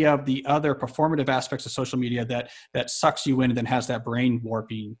any of the other performative aspects of social media that sucks you in and then has that brain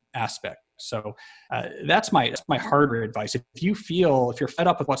warping aspect. So that's my hardware advice. If you're fed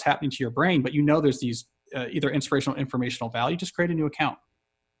up with what's happening to your brain, but there's these either inspirational or informational value, just create a new account.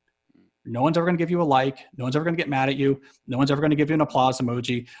 No one's ever going to give you a like. No one's ever going to get mad at you. No one's ever going to give you an applause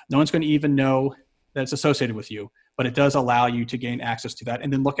emoji. No one's going to even know that it's associated with you, but it does allow you to gain access to that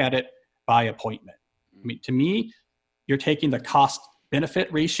and then look at it by appointment. I mean, to me, you're taking the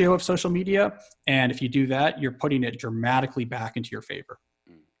cost-benefit ratio of social media, and if you do that, you're putting it dramatically back into your favor.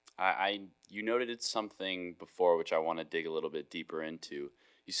 You noted something before, which I want to dig a little bit deeper into.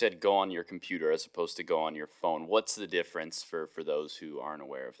 You said go on your computer as opposed to go on your phone. What's the difference for those who aren't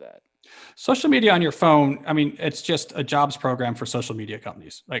aware of that? Social media on your phone, I mean, it's just a jobs program for social media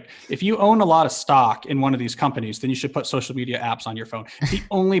companies. Like if you own a lot of stock in one of these companies, then you should put social media apps on your phone. It's the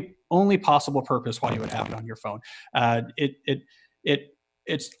only possible purpose why you would have it on your phone. That's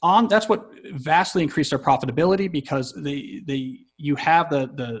what vastly increased their profitability, because you have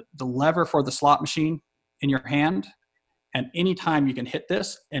the lever for the slot machine in your hand. And anytime you can hit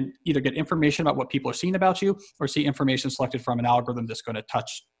this and either get information about what people are seeing about you, or see information selected from an algorithm that's going to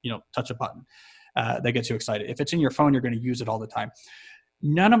touch a button that gets you excited. If it's in your phone, you're going to use it all the time.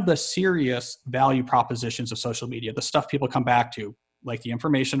 None of the serious value propositions of social media, the stuff people come back to, like the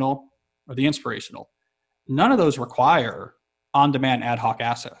informational or the inspirational, none of those require on-demand ad hoc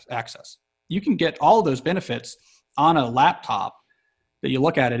access. You can get all of those benefits on a laptop that you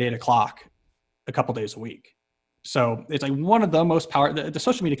look at 8 o'clock a couple days a week. So it's like one of the most the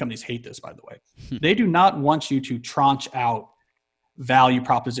social media companies hate this, by the way. They do not want you to tranche out value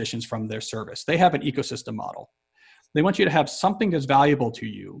propositions from their service. They have an ecosystem model. They want you to have something that's valuable to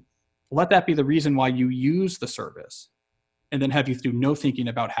you. Let that be the reason why you use the service, and then have you do no thinking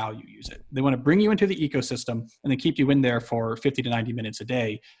about how you use it. They want to bring you into the ecosystem and then keep you in there for 50 to 90 minutes a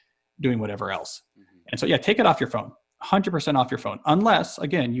day doing whatever else. And so, yeah, take it off your phone, 100% off your phone, unless,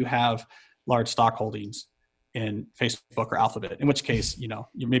 again, you have large stock holdings in Facebook or Alphabet, in which case,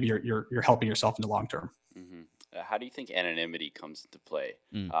 maybe you're helping yourself in the long term. Mm-hmm. How do you think anonymity comes into play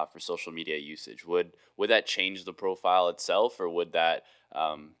for social media usage? Would that change the profile itself, or would that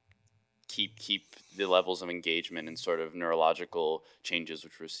keep the levels of engagement and sort of neurological changes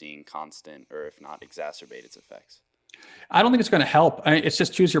which we're seeing constant, or if not exacerbate its effects? I don't think it's going to help. It's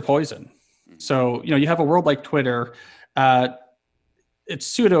just choose your poison. Mm-hmm. So, you have a world like Twitter. It's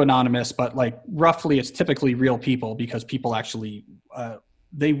pseudo-anonymous, but like roughly it's typically real people, because people actually,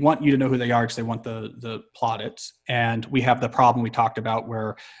 they want you to know who they are, because they want the plaudits. And we have the problem we talked about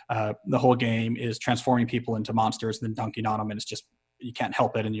where the whole game is transforming people into monsters and then dunking on them. And it's just, you can't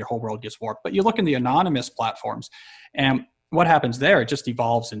help it, and your whole world gets warped. But you look in the anonymous platforms, and what happens there, it just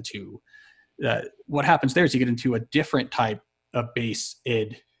evolves into, what happens there is you get into a different type of base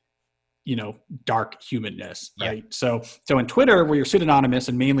id, dark humanness, right? Yeah. So in Twitter, where you're pseudonymous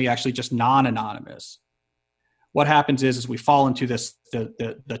and mainly actually just non-anonymous, what happens is we fall into this,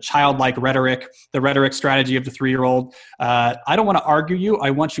 the childlike rhetoric, the rhetoric strategy of the 3-year-old. I don't want to argue you. I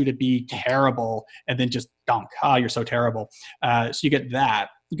want you to be terrible, and then just dunk. You're so terrible. So you get that.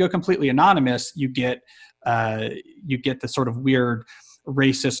 You go completely anonymous. You get the sort of weird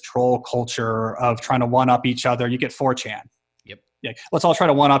racist troll culture of trying to one up each other. You get 4chan. Yeah, let's all try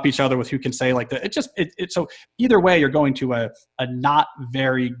to one up each other with who can say like that. So either way, you're going to a not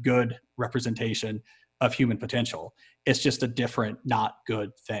very good representation of human potential. It's just a different, not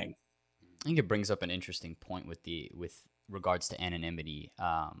good thing. I think it brings up an interesting point with regards to anonymity,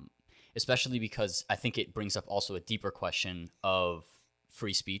 especially because I think it brings up also a deeper question of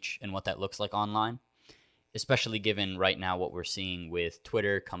free speech and what that looks like online, especially given right now what we're seeing with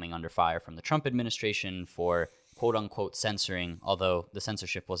Twitter coming under fire from the Trump administration for quote unquote censoring, although the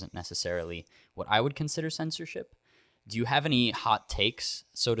censorship wasn't necessarily what I would consider censorship. Do you have any hot takes,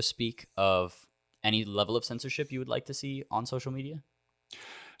 so to speak, of any level of censorship you would like to see on social media?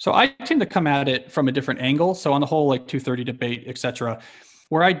 So I tend to come at it from a different angle. So on the whole, like 230 debate, et cetera,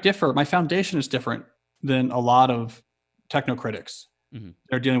 where I differ, my foundation is different than a lot of technocritics that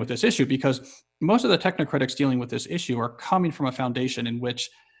are dealing with this issue, because most of the technocritics dealing with this issue are coming from a foundation in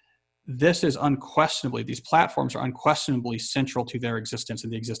which this is unquestionably, these platforms are unquestionably central to their existence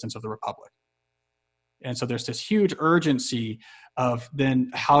and the existence of the Republic. And so there's this huge urgency of then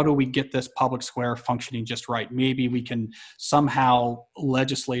how do we get this public square functioning just right? Maybe we can somehow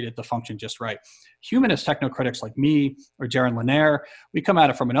legislate it to function just right. Humanist technocritics like me or Jaron Lanier, we come at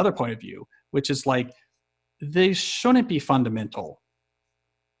it from another point of view, which is like, they shouldn't be fundamental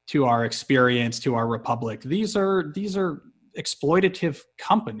to our experience, to our Republic. These are exploitative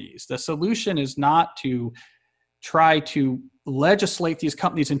companies. The solution is not to try to legislate these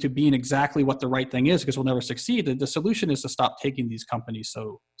companies into being exactly what the right thing is, because we'll never succeed. The solution is to stop taking these companies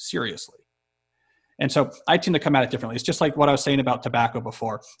so seriously. And so I tend to come at it differently. It's just like what I was saying about tobacco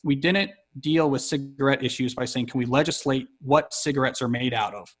before. We didn't deal with cigarette issues by saying, can we legislate what cigarettes are made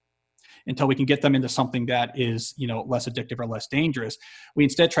out of until we can get them into something that is, less addictive or less dangerous. We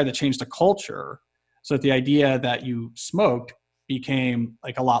instead tried to change the culture so that the idea that you smoked became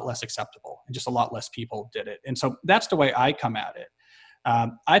like a lot less acceptable, and just a lot less people did it. And so that's the way I come at it.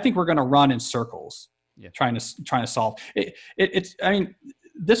 I think we're going to run in circles, trying to solve it.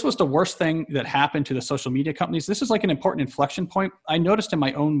 This was the worst thing that happened to the social media companies. This is like an important inflection point. I noticed in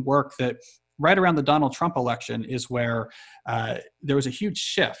my own work that right around the Donald Trump election is where there was a huge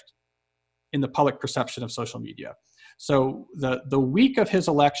shift in the public perception of social media. So the week of his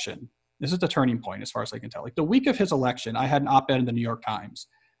election, this is the turning point as far as I can tell. Like the week of his election, I had an op-ed in the New York Times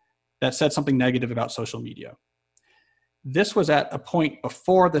that said something negative about social media. This was at a point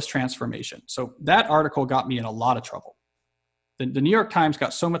before this transformation. So that article got me in a lot of trouble. The New York Times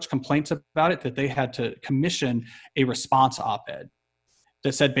got so much complaints about it that they had to commission a response op-ed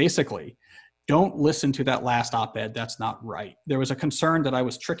that said basically, don't listen to that last op-ed. That's not right. There was a concern that I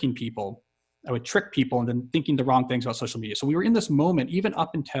was tricking people. I would trick people and then thinking the wrong things about social media. So we were in this moment, even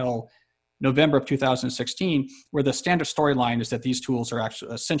up until November of 2016, where the standard storyline is that these tools are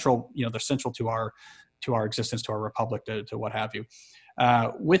actually central, they're central to our existence, to our republic, to what have you.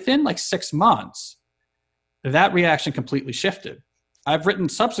 Within like 6 months, that reaction completely shifted. I've written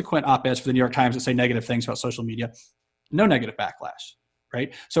subsequent op-eds for the New York Times that say negative things about social media, no negative backlash,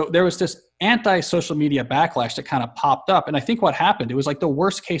 right? So there was this anti-social media backlash that kind of popped up. And I think what happened, it was like the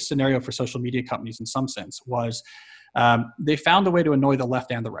worst case scenario for social media companies in some sense was they found a way to annoy the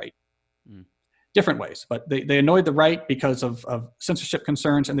left and the right. Different ways, but they annoyed the right because of censorship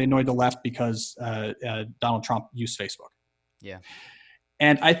concerns, and they annoyed the left because Donald Trump used Facebook. Yeah.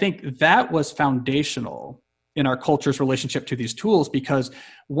 And I think that was foundational in our culture's relationship to these tools, because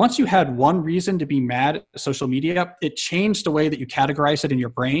once you had one reason to be mad at social media, it changed the way that you categorize it in your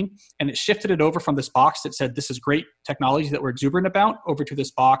brain, and it shifted it over from this box that said, this is great technology that we're exuberant about, over to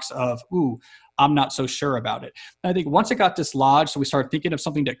this box of, ooh, I'm not so sure about it. And I think once it got dislodged, so we started thinking of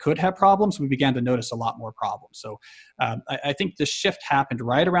something that could have problems, we began to notice a lot more problems. So I think this shift happened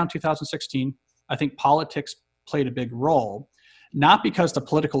right around 2016. I think politics played a big role, not because the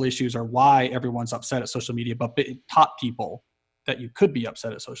political issues are why everyone's upset at social media, but it taught people that you could be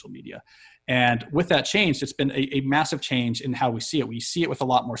upset at social media. And with that change, it's been a massive change in how we see it. We see it with a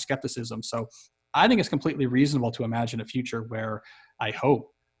lot more skepticism. So I think it's completely reasonable to imagine a future where I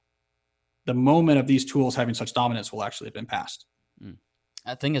hope the moment of these tools having such dominance will actually have been passed.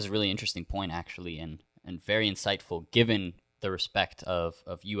 I think it's a really interesting point, actually, and very insightful, given the respect of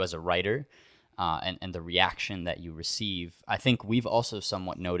you as a writer and the reaction that you receive. I think we've also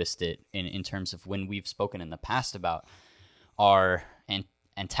somewhat noticed it in terms of when we've spoken in the past about our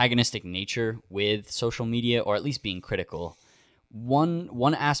antagonistic nature with social media, or at least being critical.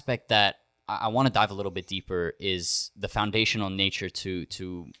 One aspect that I want to dive a little bit deeper is the foundational nature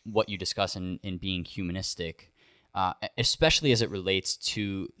to what you discuss in being humanistic, especially as it relates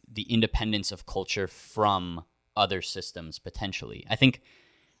to the independence of culture from other systems, potentially. I think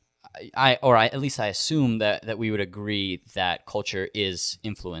at least I assume that we would agree that culture is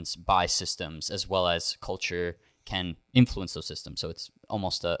influenced by systems, as well as culture can influence those systems. So it's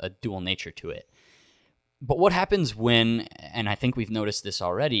almost a dual nature to it. But what happens when, and I think we've noticed this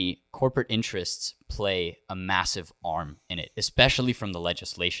already, corporate interests play a massive arm in it, especially from the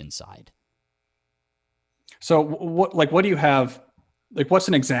legislation side? So what do you have, like what's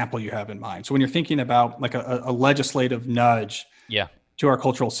an example you have in mind? So when you're thinking about like a legislative nudge to our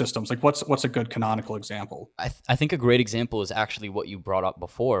cultural systems, like what's a good canonical example? I think a great example is actually what you brought up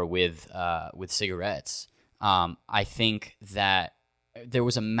before with cigarettes. I think that there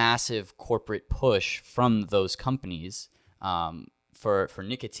was a massive corporate push from those companies for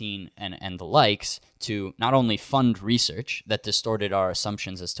nicotine and the likes to not only fund research that distorted our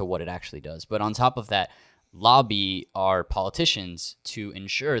assumptions as to what it actually does, but on top of that, lobby our politicians to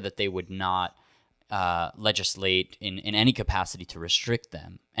ensure that they would not legislate in any capacity to restrict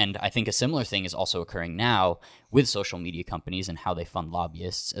them. And I think a similar thing is also occurring now with social media companies and how they fund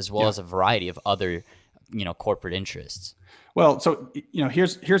lobbyists, as well as a variety of other corporate interests. Well, so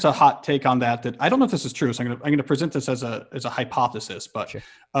here's a hot take on that I don't know if this is true. So I'm going to present this as a hypothesis, but sure,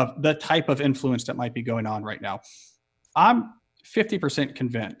 of the type of influence that might be going on right now. I'm 50%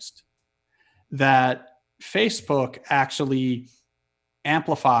 convinced that Facebook actually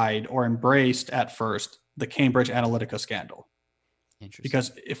amplified or embraced at first the Cambridge Analytica scandal. Interesting.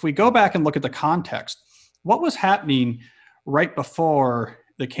 Because if we go back and look at the context, what was happening right before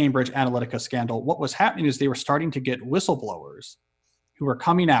the Cambridge Analytica scandal, what was happening is they were starting to get whistleblowers who were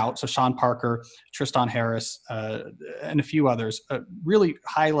coming out. So Sean Parker, Tristan Harris, and a few others, really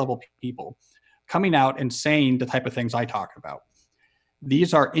high-level people coming out and saying the type of things I talk about.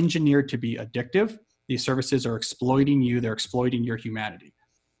 These are engineered to be addictive. These services are exploiting you. They're exploiting your humanity.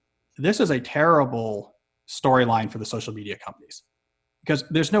 This is a terrible storyline for the social media companies, because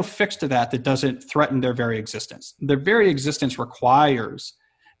there's no fix to that doesn't threaten their very existence. Their very existence requires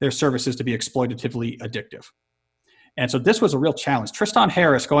their services to be exploitatively addictive. And so this was a real challenge. Tristan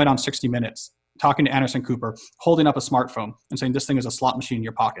Harris going on 60 Minutes, talking to Anderson Cooper, holding up a smartphone and saying this thing is a slot machine in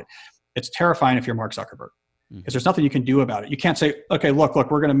your pocket. It's terrifying if you're Mark Zuckerberg. because there's nothing you can do about it. You can't say, okay, look, we're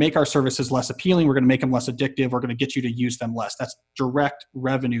going to make our services less appealing. We're going to make them less addictive. We're going to get you to use them less. That's direct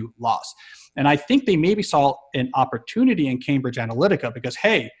revenue loss. And I think they maybe saw an opportunity in Cambridge Analytica because,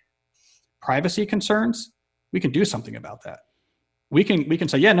 hey, privacy concerns, we can do something about that. We can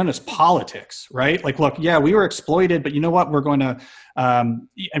say, yeah, no, it's politics, right? Like, look, yeah, we were exploited, but you know what? We're going to, and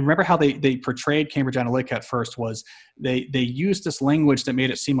remember how they portrayed Cambridge Analytica at first was they used this language that made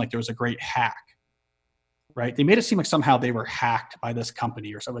it seem like there was a great hack, right? They made it seem like somehow they were hacked by this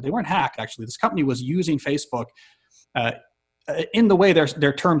company or something. They weren't hacked, actually. This company was using Facebook in the way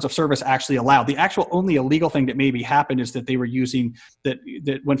their terms of service actually allowed. The actual only illegal thing that maybe happened is that they were using that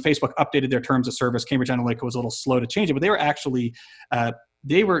when Facebook updated their terms of service, Cambridge Analytica was a little slow to change it, but they were actually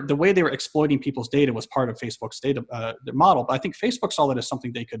the way they were exploiting people's data was part of Facebook's data their model. But I think Facebook saw that as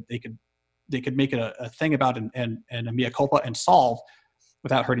something they could make it a thing about and a mea culpa and solve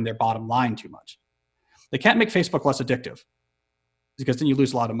without hurting their bottom line too much. They can't make Facebook less addictive, because then you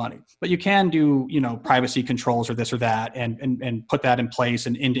lose a lot of money. But you can do, privacy controls or this or that and put that in place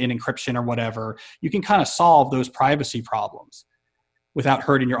and end-to-end encryption or whatever. You can kind of solve those privacy problems without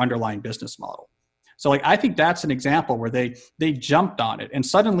hurting your underlying business model. So I think that's an example where they jumped on it. And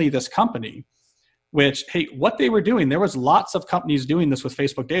suddenly this company, which, hey, what they were doing, there was lots of companies doing this with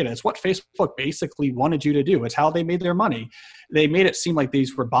Facebook data. It's what Facebook basically wanted you to do. It's how they made their money. They made it seem like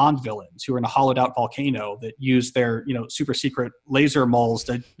these were Bond villains who were in a hollowed out volcano that used their, super secret laser moles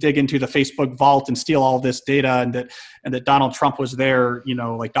to dig into the Facebook vault and steal all this data, and that Donald Trump was there,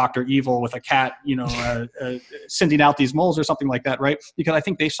 like Dr. Evil with a cat, sending out these moles or something like that, right? Because I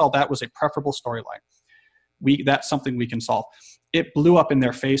think they saw that was a preferable storyline. That's something we can solve. It blew up in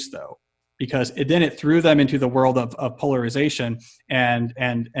their face though, because then it threw them into the world of polarization, and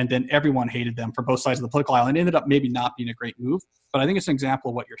then everyone hated them from both sides of the political aisle, and ended up maybe not being a great move. But I think it's an example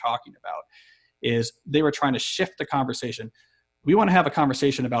of what you're talking about, is they were trying to shift the conversation. We want to have a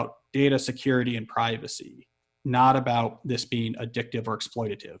conversation about data security and privacy, not about this being addictive or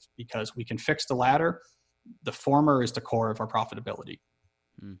exploitative, because we can fix the latter. The former is the core of our profitability.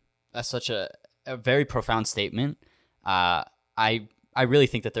 That's such a very profound statement. I really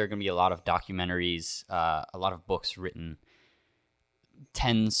think that there are going to be a lot of documentaries, a lot of books written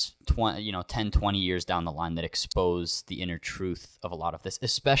 10, 20 years down the line that expose the inner truth of a lot of this,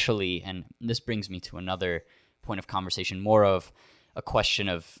 especially, and this brings me to another point of conversation, more of a question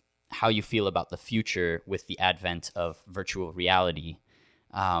of how you feel about the future with the advent of virtual reality.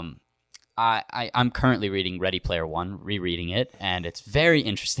 I'm currently reading Ready Player One, rereading it, and it's very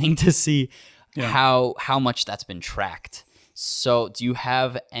interesting to see how much that's been tracked. So do you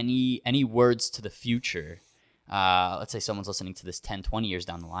have any words to the future? Let's say someone's listening to this 10, 20 years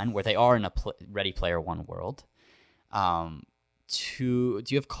down the line where they are in a Ready Player One world. Do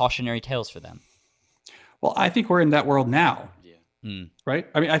you have cautionary tales for them? Well, I think we're in that world now. Yeah. Right?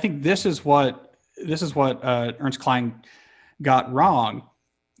 I mean, I think this is what Ernst Klein got wrong.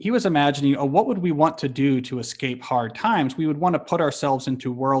 He was imagining, what would we want to do to escape hard times? We would want to put ourselves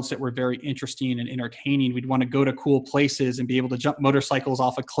into worlds that were very interesting and entertaining. We'd want to go to cool places and be able to jump motorcycles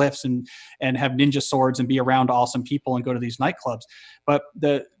off of cliffs and have ninja swords and be around awesome people and go to these nightclubs. But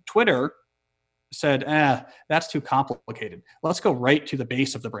the Twitter said, that's too complicated. Let's go right to the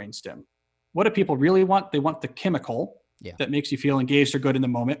base of the brainstem. What do people really want? They want the chemical that makes you feel engaged or good in the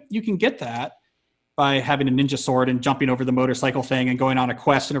moment. You can get that by having a ninja sword and jumping over the motorcycle thing and going on a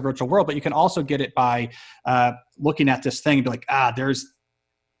quest in a virtual world. But you can also get it by looking at this thing and be like, there's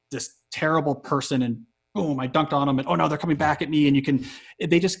this terrible person, and boom, I dunked on them, and oh no, they're coming back at me. And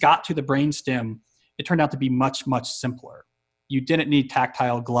they just got to the brainstem. It turned out to be much, much simpler. You didn't need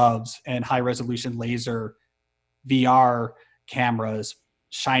tactile gloves and high resolution laser VR cameras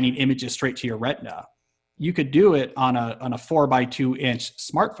shining images straight to your retina. You could do it on a 4x2 inch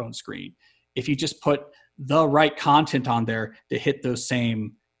smartphone screen if you just put the right content on there to hit those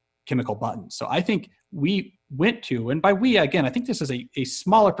same chemical buttons. So I think we went to, and by we, again, I think this is a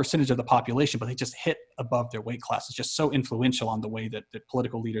smaller percentage of the population, but they just hit above their weight class. It's just so influential on the way that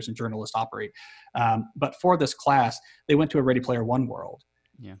political leaders and journalists operate. But for this class, they went to a Ready Player One world.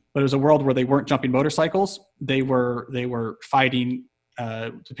 Yeah. But it was a world where they weren't jumping motorcycles. They were fighting,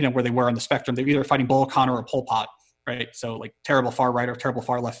 depending on where they were on the spectrum, they were either fighting Bull Connor or Pol Pot. Right. So like terrible far right or terrible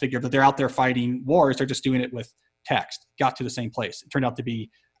far left figure, but they're out there fighting wars. They're just doing it with text, got to the same place. It turned out to be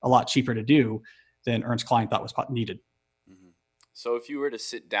a lot cheaper to do than Ernst Klein thought was needed. Mm-hmm. So if you were to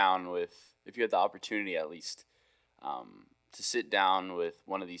sit down if you had the opportunity at least to sit down with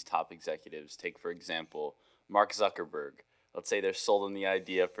one of these top executives, take for example, Mark Zuckerberg let's say they're sold on the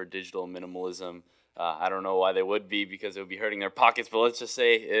idea for digital minimalism. I don't know why they would be, because it would be hurting their pockets, but let's just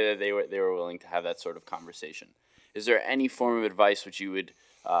say they were willing to have that sort of conversation. Is there any form of advice which you would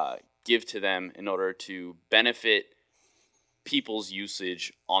give to them in order to benefit people's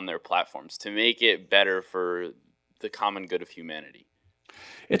usage on their platforms, to make it better for the common good of humanity?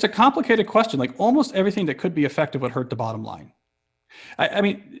 It's a complicated question. Like almost everything that could be effective would hurt the bottom line. I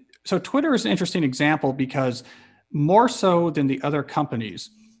mean, so Twitter is an interesting example because more so than the other companies,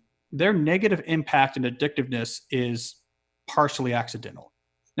 their negative impact and addictiveness is partially accidental.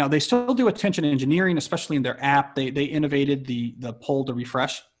 Now, they still do attention engineering, especially in their app. They innovated the poll to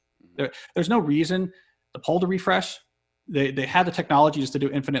refresh. There's no reason the poll to refresh. They had the technology just to do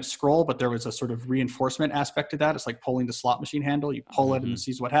infinite scroll, but there was a sort of reinforcement aspect to that. It's like pulling the slot machine handle. You pull it and it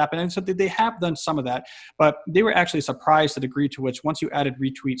sees what happened. And so they have done some of that, but they were actually surprised the degree to which once you added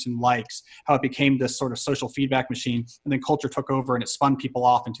retweets and likes, how it became this sort of social feedback machine, and then culture took over and it spun people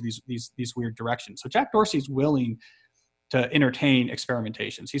off into these weird directions. So Jack Dorsey's willing to entertain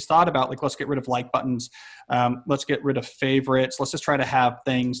experimentations. He's thought about like, let's get rid of like buttons. Let's get rid of favorites. Let's just try to have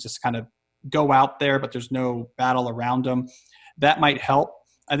things just kind of go out there, but there's no battle around them. That might help.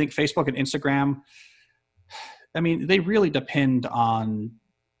 I think Facebook and Instagram, I mean, they really depend on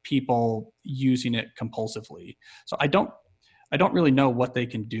people using it compulsively. So I don't really know what they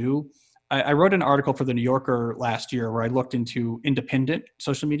can do. I wrote an article for the New Yorker last year where I looked into independent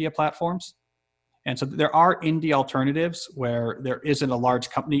social media platforms. And so there are indie alternatives where there isn't a large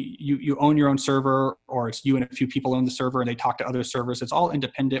company. You own your own server, or it's you and a few people own the server and they talk to other servers. It's all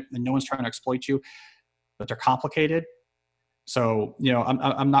independent and no one's trying to exploit you, but they're complicated. So, you know,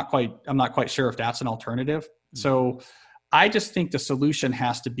 I'm not quite sure if that's an alternative. So I just think the solution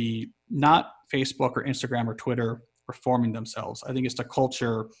has to be not Facebook or Instagram or Twitter reforming themselves. I think it's the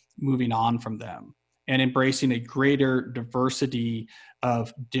culture moving on from them and embracing a greater diversity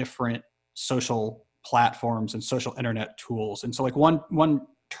of different social platforms and social internet tools. And so like one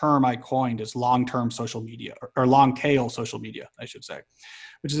term I coined is long-term social media, or long tail social media, I should say,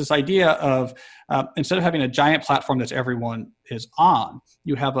 which is this idea of instead of having a giant platform that everyone is on,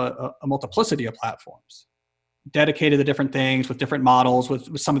 you have a multiplicity of platforms dedicated to different things with different models,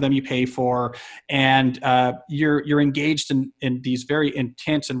 with some of them you pay for. And you're engaged in these very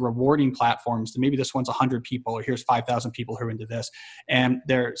intense and rewarding platforms. Maybe this one's 100 people, or here's 5,000 people who are into this. And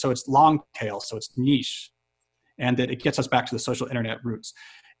so it's long tail, so it's niche. And that it gets us back to the social internet roots.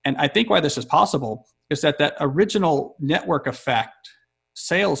 And I think why this is possible is that original network effect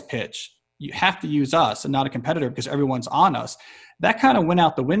sales pitch, you have to use us and not a competitor because everyone's on us. That kind of went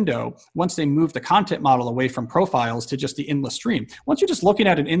out the window once they moved the content model away from profiles to just the endless stream. Once you're just looking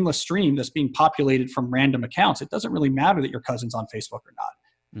at an endless stream that's being populated from random accounts, it doesn't really matter that your cousin's on Facebook or not.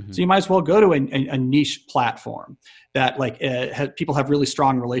 Mm-hmm. So you might as well go to a niche platform that people have really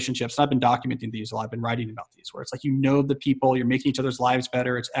strong relationships. And I've been documenting these while I've been writing about these, where it's like, you know, the people, you're making each other's lives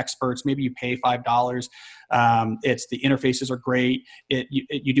better. It's experts. Maybe you pay $5. It's the interfaces are great.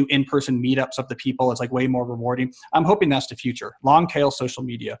 You do in-person meetups of the people. It's like way more rewarding. I'm hoping that's the future. Long tail social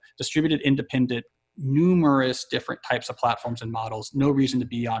media, distributed, independent, numerous different types of platforms and models. No reason to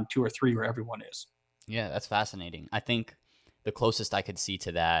be on 2 or 3 where everyone is. Yeah, that's fascinating. I think the closest I could see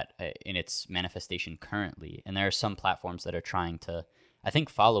to that in its manifestation currently, and there are some platforms that are trying to, I think,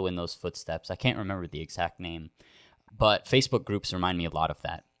 follow in those footsteps. I can't remember the exact name, but Facebook groups remind me a lot of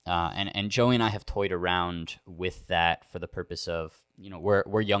that. And Joey and I have toyed around with that for the purpose of, you know,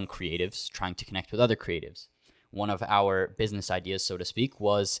 we're young creatives trying to connect with other creatives. One of our business ideas, so to speak,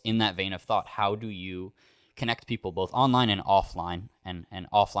 was in that vein of thought. How do you connect people both online and offline? And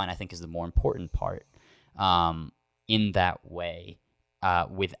offline, I think, is the more important part. In that way,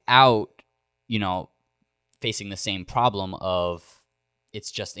 without, you know, facing the same problem of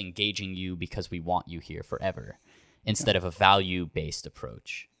it's just engaging you because we want you here forever, instead of a value-based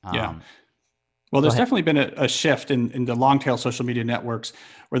approach. Yeah. Well, there's definitely been a shift in the long tail social media networks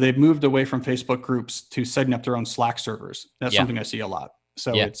where they've moved away from Facebook groups to setting up their own Slack servers. That's something I see a lot.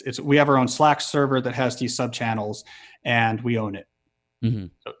 So we have our own Slack server that has these sub channels and we own it. Mm-hmm.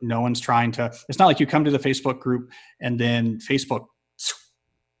 So no one's trying to, it's not like you come to the Facebook group and then Facebook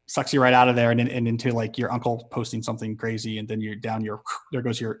sucks you right out of there and into like your uncle posting something crazy and then you're down there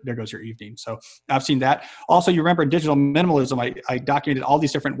goes your evening. So I've seen that. Also, you remember in digital minimalism, I documented all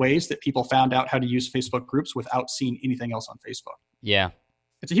these different ways that people found out how to use Facebook groups without seeing anything else on Facebook. Yeah.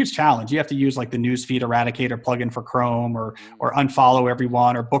 It's a huge challenge. You have to use like the newsfeed eradicator plugin for Chrome or unfollow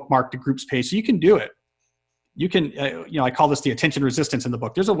everyone or bookmark the groups page. So you can do it. You can, I call this the attention resistance in the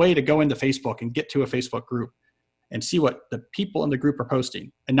book. There's a way to go into Facebook and get to a Facebook group and see what the people in the group are posting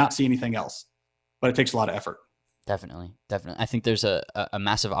and not see anything else. But it takes a lot of effort. Definitely. I think there's a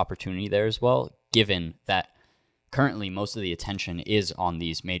massive opportunity there as well, given that currently most of the attention is on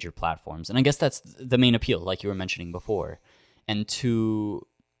these major platforms. And I guess that's the main appeal, like you were mentioning before. And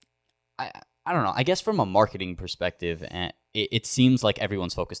I don't know, I guess from a marketing perspective, it seems like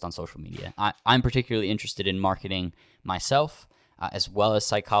everyone's focused on social media. I'm particularly interested in marketing myself, as well as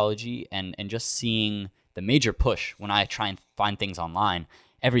psychology, and just seeing the major push when I try and find things online.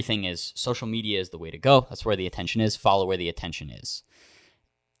 Everything is social media is the way to go. That's where the attention is. Follow where the attention is.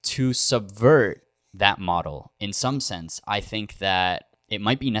 To subvert that model, in some sense, I think that it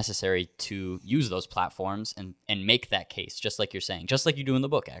might be necessary to use those platforms and make that case, just like you're saying, just like you do in the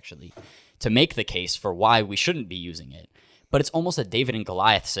book, actually, to make the case for why we shouldn't be using it. But it's almost a David and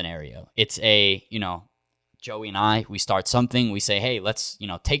Goliath scenario. It's a, Joey and I, we start something, we say, hey, let's,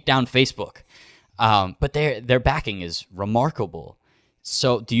 take down Facebook. But their backing is remarkable.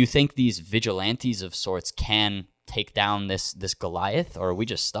 So do you think these vigilantes of sorts can take down this Goliath, or are we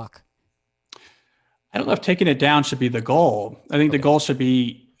just stuck? I don't know if taking it down should be the goal. I think the goal should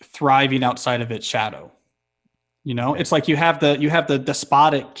be thriving outside of its shadow. It's like you have the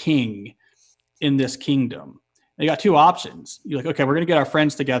despotic king in this kingdom. And you got two options. You're like, okay, we're going to get our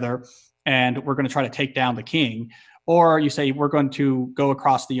friends together and we're going to try to take down the king. Or you say, we're going to go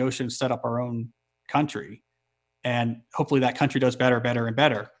across the ocean and set up our own country. And hopefully that country does better, and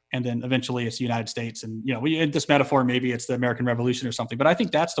better. And then eventually it's the United States. And, in this metaphor, maybe it's the American Revolution or something. But I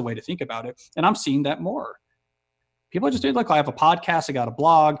think that's the way to think about it. And I'm seeing that more. People are just doing, I have a podcast, I got a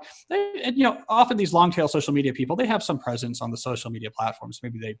blog. Often these long tail social media people, they have some presence on the social media platforms.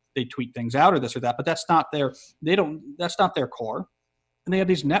 Maybe they tweet things out or this or that, but that's not their core. And they have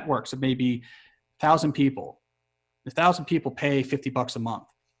these networks of maybe 1,000 people. 1,000 people pay $50 a month.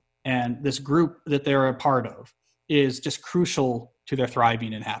 And this group that they're a part of is just crucial to their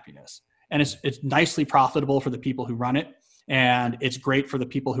thriving and happiness. And it's nicely profitable for the people who run it. And it's great for the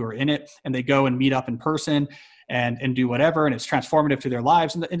people who are in it. And they go and meet up in person and do whatever. And it's transformative to their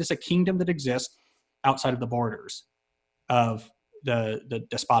lives. And it's a kingdom that exists outside of the borders of the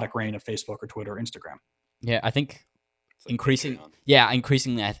despotic reign of Facebook or Twitter or Instagram. Yeah, I think increasingly,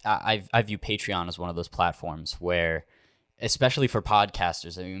 I view Patreon as one of those platforms where, especially for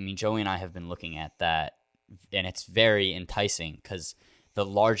podcasters, I mean, Joey and I have been looking at that, and it's very enticing because the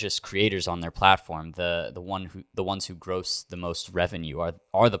largest creators on their platform, the ones who gross the most revenue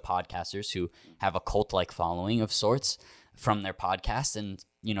are the podcasters who have a cult-like following of sorts from their podcast, and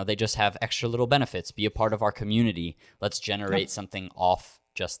they just have extra little benefits. Be a part of our community. Let's generate something off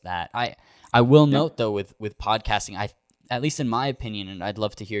just that. I will note though with podcasting, at least in my opinion, and I'd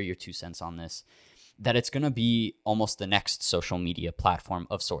love to hear your 2 cents on this, that it's going to be almost the next social media platform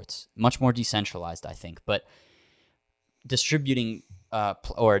of sorts. Much more decentralized, I think. But distribution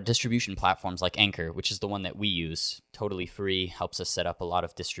platforms like Anchor, which is the one that we use, totally free, helps us set up a lot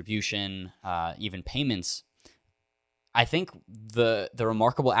of distribution, even payments. I think the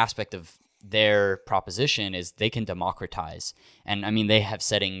remarkable aspect of their proposition is they can democratize. And I mean, they have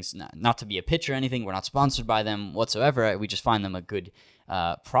settings, not to be a pitch or anything. We're not sponsored by them whatsoever. We just find them a good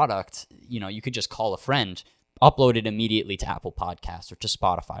product. You could just call a friend, upload it immediately to Apple Podcasts or to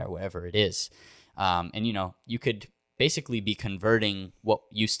Spotify or wherever it is. And you could basically be converting what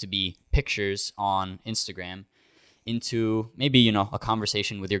used to be pictures on Instagram into maybe, a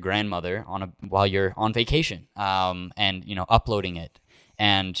conversation with your grandmother while you're on vacation, and, uploading it.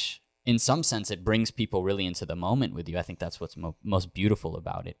 And in some sense, it brings people really into the moment with you. I think that's what's most beautiful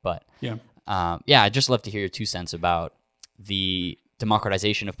about it. But I'd just love to hear your 2 cents about the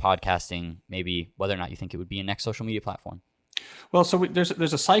democratization of podcasting, maybe whether or not you think it would be a next social media platform. Well, so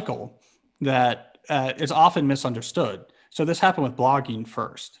there's a cycle that is often misunderstood. So this happened with blogging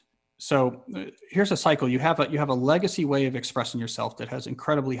first. So here's a cycle. You have a legacy way of expressing yourself that has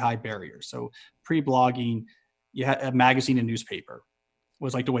incredibly high barriers. So pre-blogging, you had a magazine and newspaper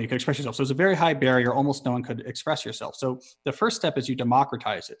was like the way you could express yourself. So it was a very high barrier. Almost no one could express yourself. So the first step is you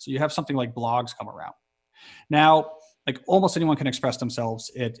democratize it. So you have something like blogs come around. Now, like almost anyone can express themselves,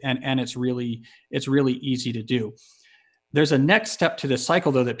 and it's really easy to do. There's a next step to this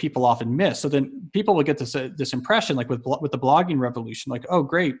cycle, though, that people often miss. So then people will get this impression, like with the blogging revolution, like, oh,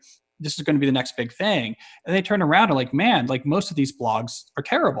 great, this is going to be the next big thing. And they turn around and like, man, like most of these blogs are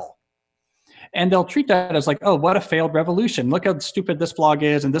terrible. And they'll treat that as like, oh, what a failed revolution. Look how stupid this blog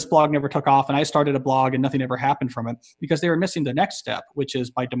is. And this blog never took off. And I started a blog and nothing ever happened from it, because they were missing the next step, which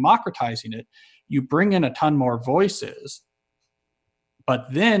is by democratizing it, you bring in a ton more voices. But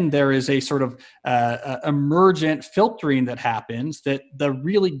then there is a sort of emergent filtering that happens, that the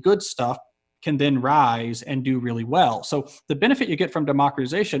really good stuff can then rise and do really well. So the benefit you get from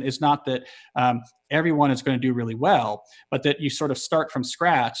democratization is not that everyone is going to do really well, but that you sort of start from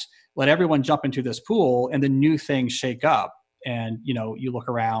scratch, let everyone jump into this pool, and then new things shake up. And, you look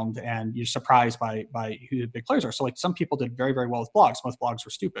around and you're surprised by who the big players are. So like some people did very, very well with blogs. Most blogs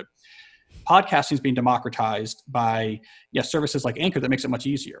were stupid. Podcasting is being democratized by services like Anchor that makes it much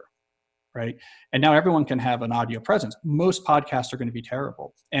easier. Right. And now everyone can have an audio presence. Most podcasts are going to be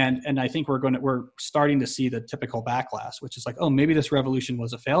terrible. And I think we're starting to see the typical backlash, which is like, oh, maybe this revolution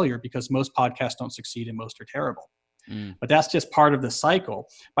was a failure because most podcasts don't succeed and most are terrible. But that's just part of the cycle.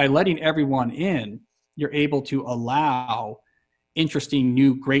 By letting everyone in, you're able to allow interesting,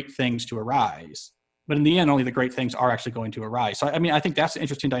 new, great things to arise. But in the end, only the great things are actually going to arise. So, I think that's an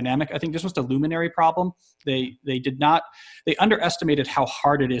interesting dynamic. I think this was the Luminary problem. They underestimated how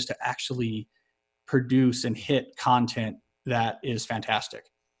hard it is to actually produce and hit content that is fantastic.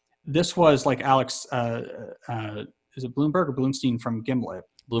 This was like Alex, is it Bloomberg or Bloomstein from Gimlet?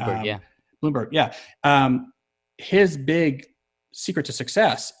 Bloomberg, yeah. His big secret to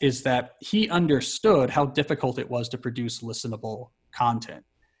success is that he understood how difficult it was to produce listenable content.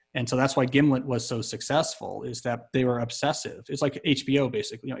 And so that's why Gimlet was so successful, is that they were obsessive. It's like HBO,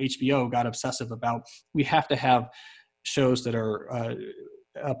 basically. HBO got obsessive about, we have to have shows that are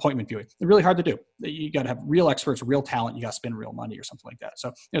appointment viewing. They're really hard to do. You got to have real experts, real talent. You got to spend real money or something like that.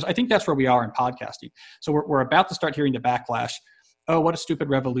 So I think that's where we are in podcasting. So we're about to start hearing the backlash. Oh, what a stupid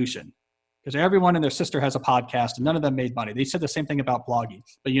revolution. Because everyone and their sister has a podcast and none of them made money. They said the same thing about blogging.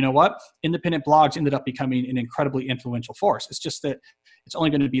 But you know what? Independent blogs ended up becoming an incredibly influential force. It's just that it's only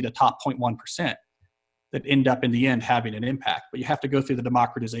going to be the top 0.1% that end up in the end having an impact. But you have to go through the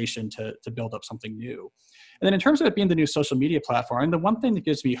democratization to build up something new. And then in terms of it being the new social media platform, and the one thing that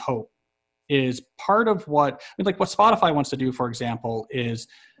gives me hope is part of what Spotify wants to do, for example, is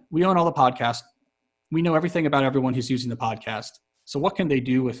we own all the podcasts. We know everything about everyone who's using the podcast. So what can they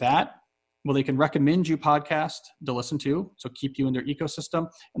do with that? Well, they can recommend you podcasts to listen to, so keep you in their ecosystem,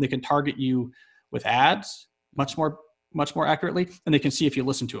 and they can target you with ads much more accurately, and they can see if you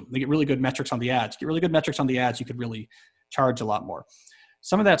listen to them. They get really good metrics on the ads. Get really good metrics on the ads, you could really charge a lot more.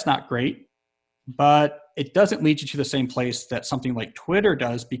 Some of that's not great, but it doesn't lead you to the same place that something like Twitter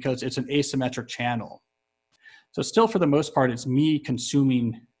does because it's an asymmetric channel. So still, for the most part, it's me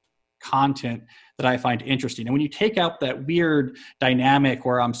consuming content that I find interesting. And when you take out that weird dynamic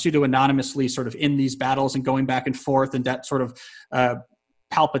where I'm pseudo-anonymously sort of in these battles and going back and forth, and that sort of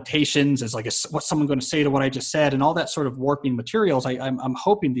palpitations as like, what's someone going to say to what I just said, and all that sort of warping materials, I'm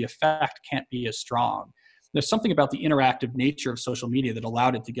hoping the effect can't be as strong. There's something about the interactive nature of social media that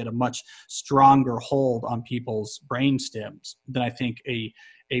allowed it to get a much stronger hold on people's brain stems than I think a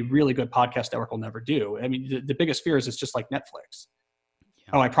really good podcast network will never do. I mean, the biggest fear is it's just like Netflix.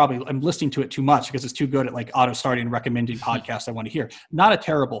 Oh, I'm listening to it too much because it's too good at like auto starting and recommending podcasts I want to hear. Not a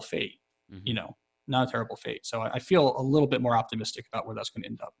terrible fate, not a terrible fate. So I feel a little bit more optimistic about where that's going to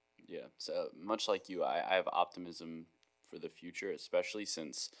end up. Yeah. So much like you, I have optimism for the future, especially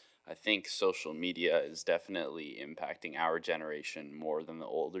since I think social media is definitely impacting our generation more than the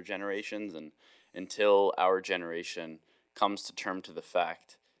older generations. And until our generation comes to terms to the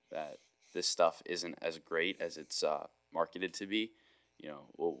fact that this stuff isn't as great as it's marketed to be,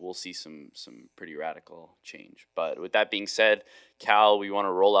 we'll see some pretty radical change. But with that being said, Cal, we want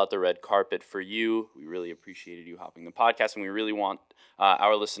to roll out the red carpet for you. We really appreciated you hopping the podcast, and we really want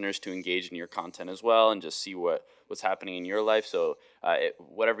our listeners to engage in your content as well and just see what's happening in your life. So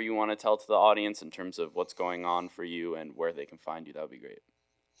whatever you want to tell to the audience in terms of what's going on for you and where they can find you, that would be great.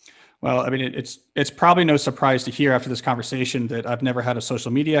 Well, I mean, it's probably no surprise to hear after this conversation that I've never had a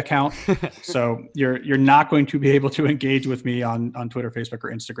social media account. So you're not going to be able to engage with me on Twitter, Facebook,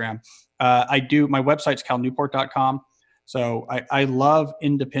 or Instagram. My website's calnewport.com. So I love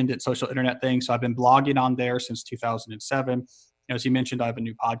independent social internet things. So I've been blogging on there since 2007. As you mentioned, I have a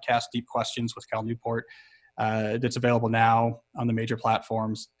new podcast, Deep Questions with Cal Newport, that's available now on the major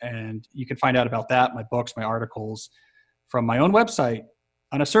platforms. And you can find out about that, my books, my articles, from my own website,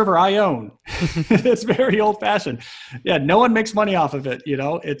 on a server I own. It's very old fashioned. Yeah. No one makes money off of it.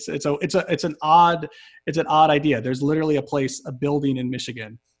 It's an odd idea. There's literally a building in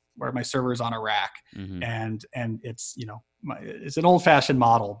Michigan where my server is on a rack, and it's, it's an old fashioned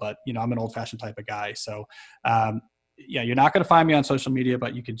model, but I'm an old fashioned type of guy. So, you're not going to find me on social media,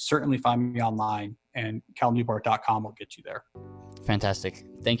 but you can certainly find me online, and calnewport.com will get you there. Fantastic.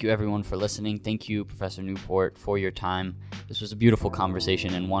 Thank you, everyone, for listening. Thank you, Professor Newport, for your time. This was a beautiful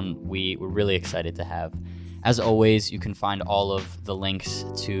conversation and one we were really excited to have. As always, you can find all of the links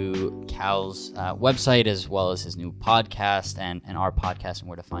to Cal's website as well as his new podcast and our podcast and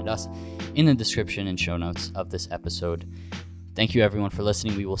where to find us in the description and show notes of this episode. Thank you, everyone, for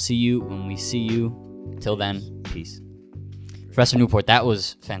listening. We will see you when we see you. Till then, peace. Professor Newport, that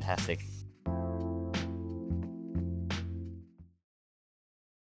was fantastic.